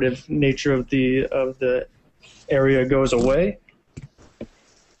collaborative nature of the area goes away?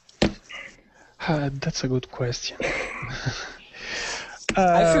 That's a good question.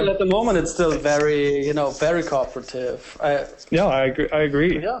 I feel at the moment it's still very, very cooperative. I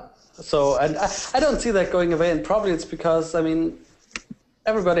agree. Yeah. So, and I don't see that going away, and probably it's because,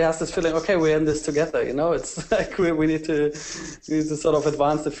 everybody has this feeling, okay, we're in this together, it's like we need to sort of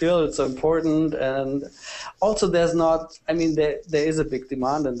advance the field. It's so important. And also there is a big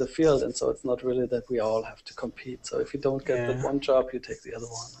demand in the field, and so it's not really that we all have to compete. So if you don't get the one job, you take the other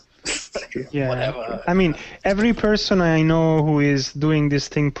one. Yeah, whatever. Every person I know who is doing this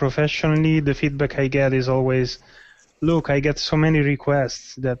thing professionally, the feedback I get is always, look, I get so many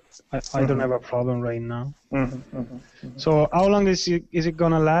requests that I don't have a problem right now. So how long is it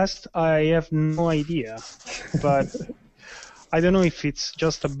gonna last? I have no idea, but I don't know if it's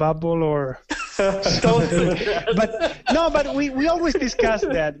just a bubble or. But we always discuss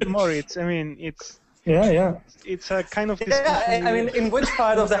that, Moritz. It's. Yeah. It's a kind of discussion. Yeah, in which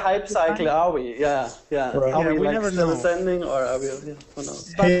part of the hype cycle are we? Yeah. Right. Are we never still know. ascending, or are we? Who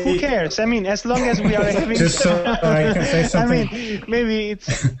knows? But who cares? As long as we are having. Just so I can say something. Maybe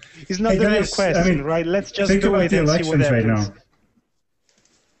it's not the real question, right? Let's just think do about it the and see what elections right happens. now.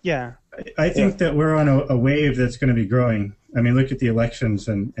 Yeah. I think that we're on a wave that's going to be growing. Look at the elections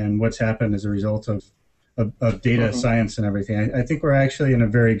and what's happened as a result of data science and everything. I think we're actually in a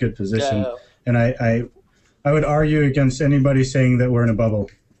very good position. Yeah. And I would argue against anybody saying that we're in a bubble.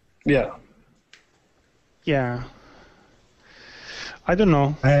 Yeah. Yeah. I don't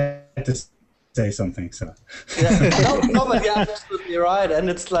know. I had to say something, so. Yeah. No, but you're absolutely right. And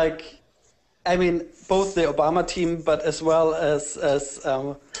it's like, both the Obama team, but as well as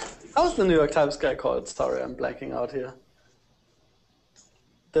how's the New York Times guy called? Sorry, I'm blanking out here.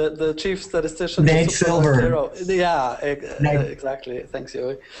 The chief statistician. Nate Silver. Yeah, exactly. Thanks,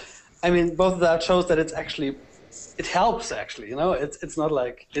 Yuri. Both of that shows that it helps actually. It's not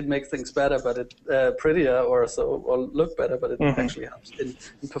like it makes things better, but it prettier or look better, but it actually helps in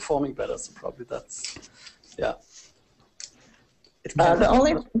performing better. So probably that's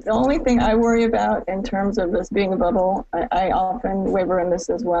The only thing I worry about in terms of this being a bubble, I often waver in this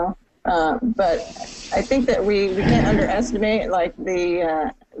as well. But I think that we can't underestimate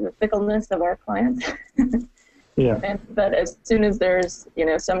the fickleness of our clients. Yeah. But as soon as there's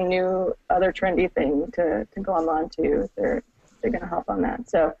some new other trendy thing to glom onto, they're going to hop on that.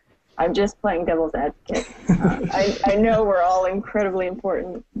 So I'm just playing devil's advocate. I know we're all incredibly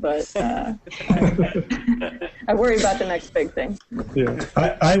important, but I worry about the next big thing. Yeah.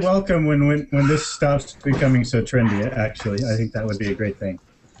 I welcome when this stops becoming so trendy. Actually, I think that would be a great thing.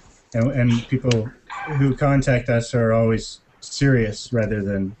 And people who contact us are always serious rather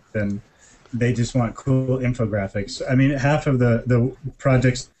than they just want cool infographics. Half of the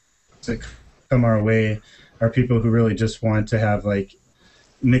projects that come our way are people who really just want to have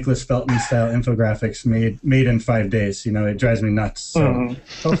Nicholas Felton style infographics made in 5 days. It drives me nuts. So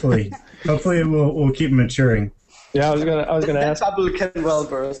hopefully we'll keep maturing. Yeah, I was gonna ask. Bubble can well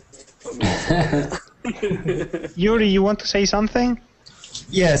burst. Yuri, you want to say something?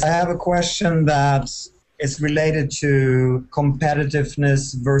 Yes, I have a question that is related to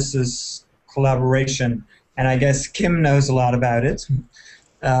competitiveness versus collaboration, and I guess Kim knows a lot about it.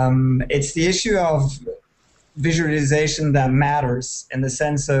 It's the issue of visualization that matters in the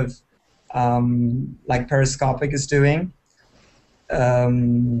sense of like Periscopic is doing.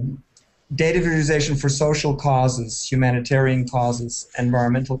 Data visualization for social causes, humanitarian causes,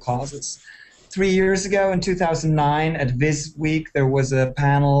 environmental causes. 3 years ago, in 2009, at Viz Week, there was a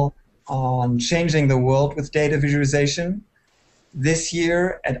panel on changing the world with data visualization. This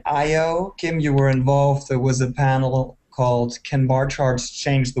year at I/O, Kim, you were involved. There was a panel called Can Bar Charts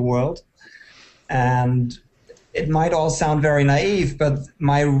Change the World? And it might all sound very naive, but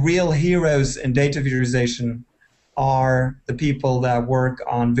my real heroes in data visualization are the people that work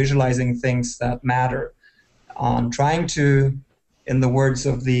on visualizing things that matter, on trying to, in the words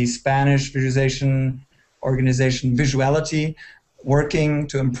of the Spanish visualization organization Visuality, working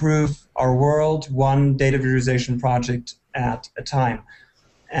to improve our world one data visualization project at a time.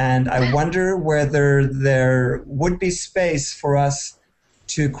 And I wonder whether there would be space for us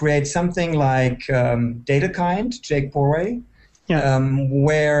to create something like DataKind, Jake Porway,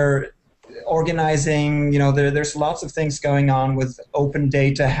 where organizing, there's lots of things going on with open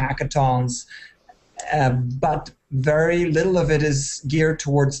data hackathons, but very little of it is geared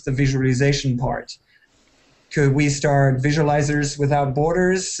towards the visualization part. Could we start Visualizers Without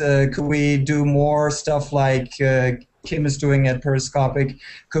Borders? Could we do more stuff like Kim is doing at Periscopic?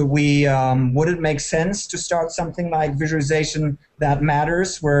 Could we? Would it make sense to start something like Visualization That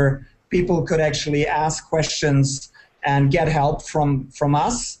Matters, where people could actually ask questions and get help from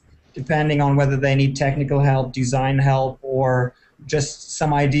us, depending on whether they need technical help, design help, or just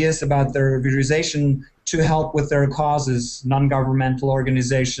some ideas about their visualization to help with their causes, non-governmental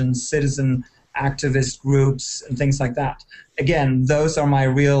organizations, citizen activist groups, and things like that. Again, those are my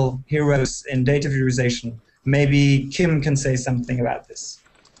real heroes in data visualization. Maybe Kim can say something about this.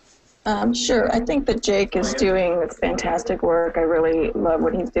 Sure. I think that Jake is doing fantastic work. I really love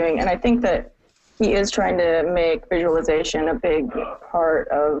what he's doing. And I think that he is trying to make visualization a big part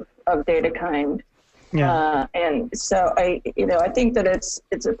of DataKind. Yeah. And so I think that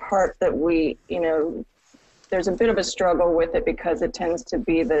it's a part that we, there's a bit of a struggle with it because it tends to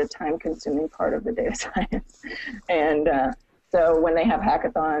be the time-consuming part of the data science. And so when they have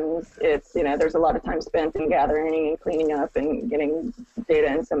hackathons, it's, there's a lot of time spent in gathering and cleaning up and getting data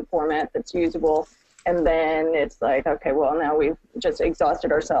in some format that's usable. And then it's like, okay, well, now we've just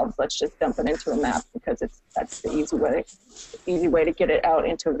exhausted ourselves. Let's just dump it into a map because that's the easy way to get it out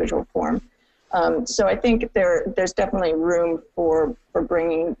into a visual form. So I think there's definitely room for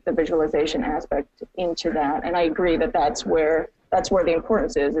bringing the visualization aspect into that. And I agree that that's where the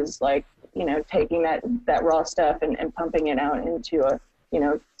importance is like, taking that raw stuff and pumping it out into a,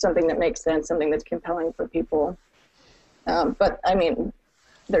 something that makes sense, something that's compelling for people. But I mean,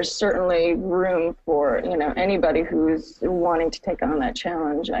 there's certainly room for, anybody who's wanting to take on that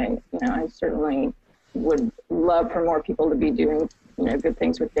challenge. I certainly would love for more people to be doing, good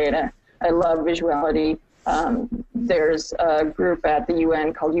things with data. I love visuality. There's a group at the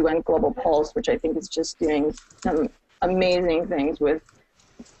UN called UN Global Pulse, which I think is just doing some amazing things with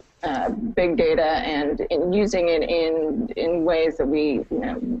big data and using it in ways that we,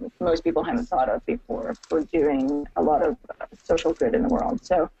 most people haven't thought of before for doing a lot of social good in the world.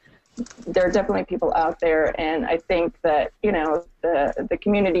 So there are definitely people out there, and I think that, the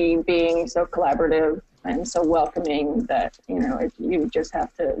community being so collaborative and so welcoming that, you just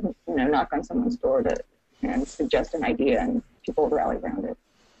have to, knock on someone's door and suggest an idea and people rally around it.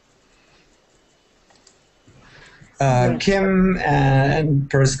 Kim and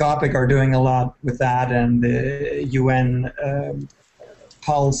Periscopic are doing a lot with that, and the UN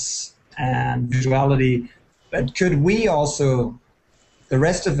Pulse and Visuality. But could we also, the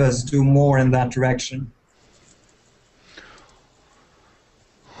rest of us, do more in that direction?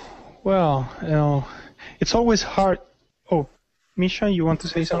 Well, it's always hard. Oh, Misha, you want to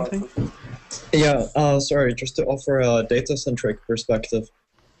say something? Yeah, sorry, just to offer a data-centric perspective.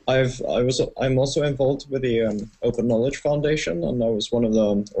 I'm also involved with the Open Knowledge Foundation, and I was one of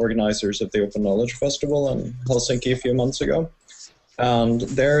the organizers of the Open Knowledge Festival in Helsinki a few months ago. And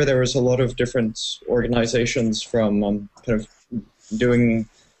there was a lot of different organizations from kind of doing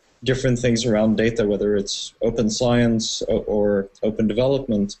different things around data, whether it's open science or open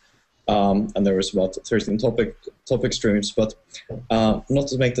development. And there was about 13 topic streams, but not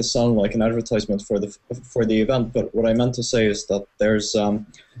to make this sound like an advertisement for the event, but what I meant to say is that there's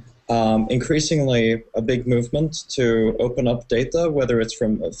increasingly a big movement to open up data, whether it's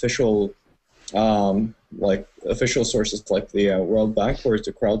from official official sources like the World Bank, or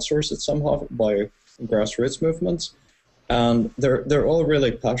to crowdsource it somehow by grassroots movements. And they're all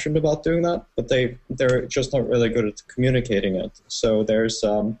really passionate about doing that, but they're just not really good at communicating it. So there's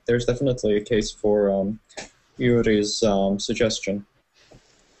definitely a case for Yuri's suggestion.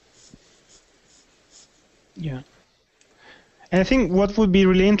 Yeah. And I think what would be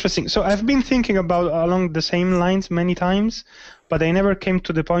really interesting, so I've been thinking about along the same lines many times, but I never came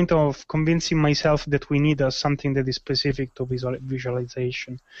to the point of convincing myself that we need something that is specific to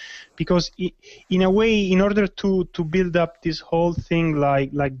visualization. Because in a way, in order to build up this whole thing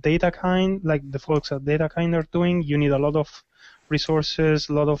like DataKind, like the folks at DataKind are doing, you need a lot of resources,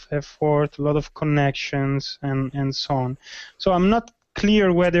 a lot of effort, a lot of connections, and so on. So I'm not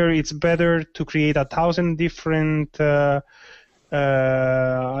clear whether it's better to create 1,000 different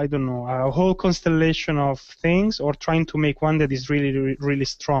I don't know, a whole constellation of things, or trying to make one that is really, really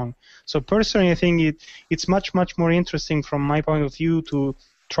strong. So personally, I think it's much more interesting from my point of view to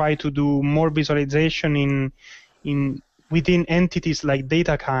try to do more visualization within entities like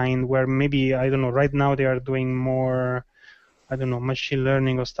DataKind, where maybe, I don't know, right now they are doing more, I don't know, machine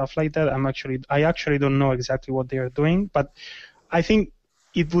learning or stuff like that. I actually don't know exactly what they are doing, but I think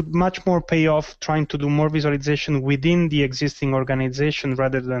it would much more pay off trying to do more visualization within the existing organization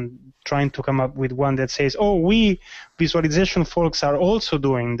rather than trying to come up with one that says, oh, we visualization folks are also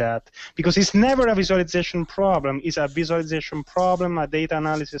doing that. Because it's never a visualization problem. It's a visualization problem, a data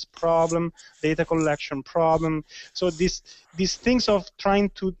analysis problem, data collection problem. So these things of trying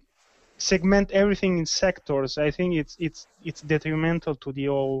to segment everything in sectors, I think it's detrimental to the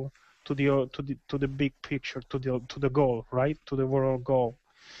whole, to the big picture, to the goal, right? To the overall goal.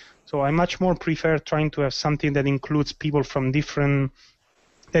 So I much more prefer trying to have something that includes people from different,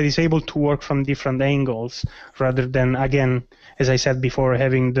 that is able to work from different angles, rather than, again, as I said before,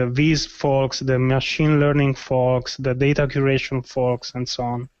 having the Viz folks, the machine learning folks, the data curation folks, and so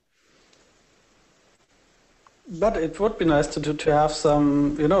on. But it would be nice to have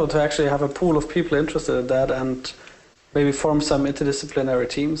some, to actually have a pool of people interested in that and maybe form some interdisciplinary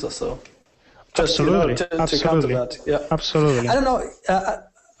teams or so. Just, Absolutely. To Absolutely. come to that. Yeah. Absolutely. I don't know.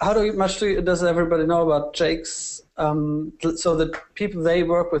 How much does everybody know about Jake's? So the people they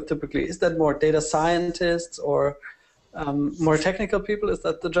work with typically, is that more data scientists or more technical people? Is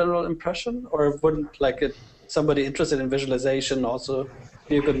that the general impression? Or wouldn't somebody interested in visualization also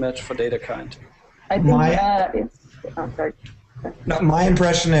be a good match for DataKind? I think sorry. No, my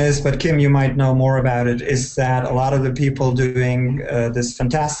impression is, but Kim, you might know more about it, is that a lot of the people doing this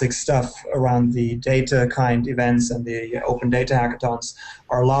fantastic stuff around the DataKind events and the open data hackathons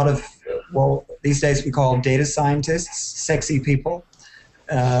are a lot of, these days we call data scientists, sexy people,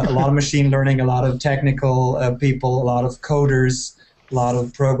 a lot of machine learning, a lot of technical people, a lot of coders, a lot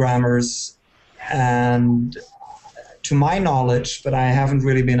of programmers, and to my knowledge, but I haven't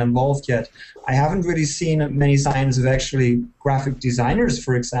really been involved yet, I haven't really seen many signs of actually graphic designers,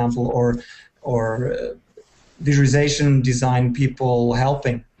 for example, or visualization design people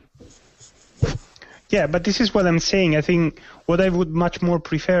helping. Yeah, but this is what I'm saying. I think what I would much more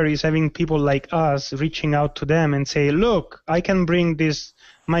prefer is having people like us reaching out to them and say, look, I can bring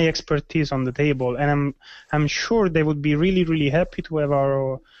my expertise on the table, and I'm sure they would be really, really happy to have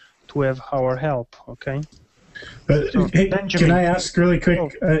our help. Okay. But so, hey, can I ask really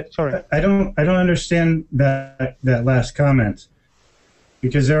quick? Sorry, I don't understand that last comment,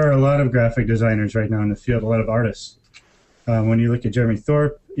 because there are a lot of graphic designers right now in the field, a lot of artists. When you look at Jeremy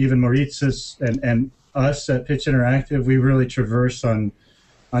Thorpe, even Mauritius, and us at Pitch Interactive, we really traverse on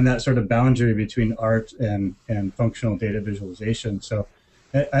that sort of boundary between art and functional data visualization. So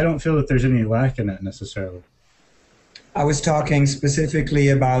I don't feel that there's any lack in that necessarily. I was talking specifically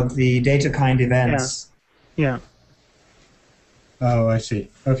about the DataKind events. Yeah. Oh, I see.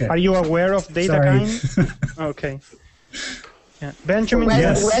 Okay. Are you aware of DataKind? Okay. Yeah. Benjamin,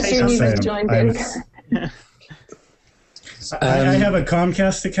 yes. joined in. I have a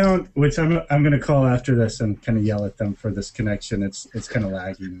Comcast account, which I'm going to call after this and kind of yell at them for this connection. It's kind of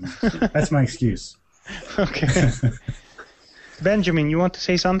lagging. That's my excuse. Okay. Benjamin, you want to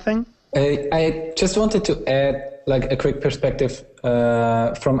say something? I just wanted to add a quick perspective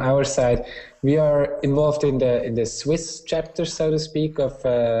from our side. We are involved in the Swiss chapter, so to speak, of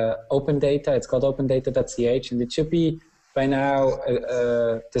Open Data. It's called opendata.ch, and it should be by now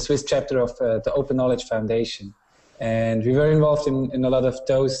the Swiss chapter of the Open Knowledge Foundation. And we were involved in a lot of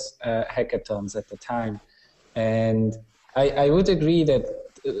those hackathons at the time. And I would agree that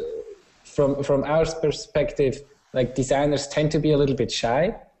from our perspective, designers tend to be a little bit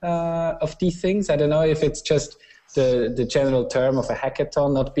shy of these things. I don't know if it's just the general term of a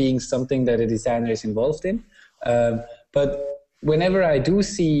hackathon not being something that a designer is involved in. But whenever I do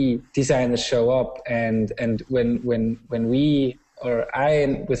see designers show up and when we or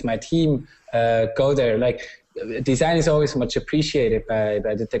I with my team go there, design is always much appreciated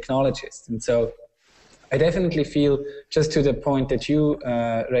by the technologists. And so I definitely feel, just to the point that you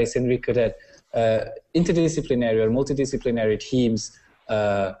raised, Enrico, that interdisciplinary or multidisciplinary teams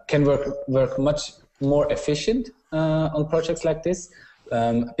can work much more efficient on projects like this,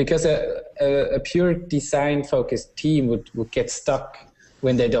 because a pure design-focused team would get stuck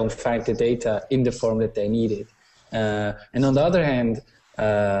when they don't find the data in the form that they need it. And on the other hand,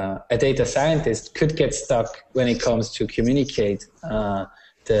 a data scientist could get stuck when it comes to communicate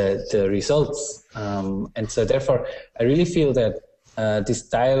the results. And so therefore, I really feel that this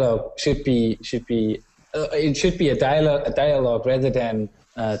dialogue should be a dialogue rather than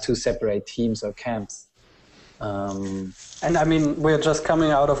two separate teams or camps. And I mean, we're just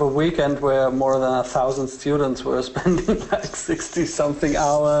coming out of a weekend where more than 1,000 students were spending 60-something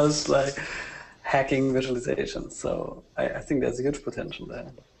hours hacking visualizations. So I think there's a huge potential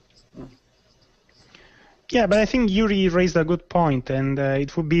there. Yeah, but I think Yuri raised a good point, and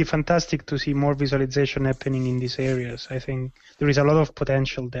it would be fantastic to see more visualization happening in these areas. I think there is a lot of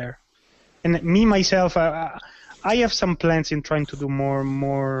potential there. And me, myself, I have some plans in trying to do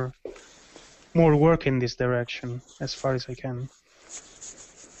more work in this direction as far as I can.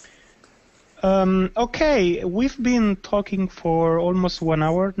 Okay, we've been talking for almost 1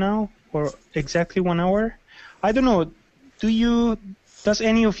 hour now, or exactly 1 hour. I don't know, does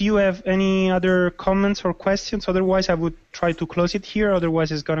any of you have any other comments or questions? Otherwise, I would try to close it here.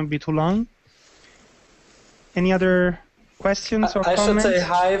 Otherwise, it's going to be too long. Any other questions or I comments? should say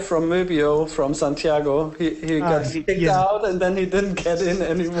hi from Mubio from Santiago. He got kicked out and then he didn't get in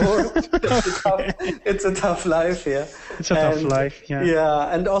anymore. It's a tough life here. It's a tough life, yeah.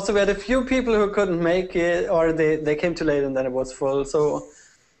 Yeah, and also we had a few people who couldn't make it, or they came too late and then it was full. So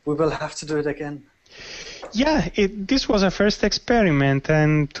we will have to do it again. Yeah, this was a first experiment,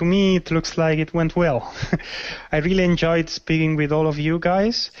 and to me it looks like it went well. I really enjoyed speaking with all of you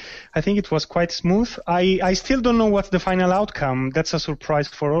guys. I think it was quite smooth. I still don't know what's the final outcome. That's a surprise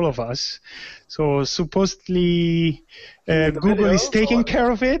for all of us. So supposedly Google is taking care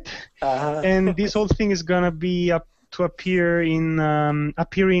of it, and this whole thing is gonna be appearing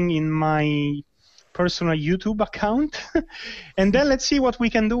in my personal YouTube account, and then let's see what we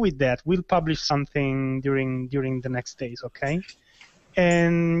can do with that. We'll publish something during the next days, okay?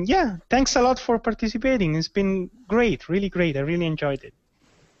 And yeah, thanks a lot for participating. It's been great, really great. I really enjoyed it.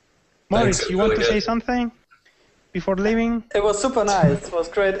 Maurice, you want to say something before leaving? It was super nice. It was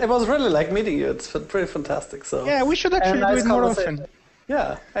great. It was really like meeting you. It's pretty fantastic. So yeah, we should actually do it more often.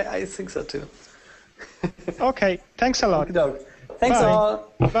 Yeah, I think so too. Okay, thanks a lot. Thanks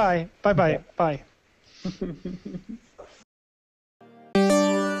all. Bye. Bye.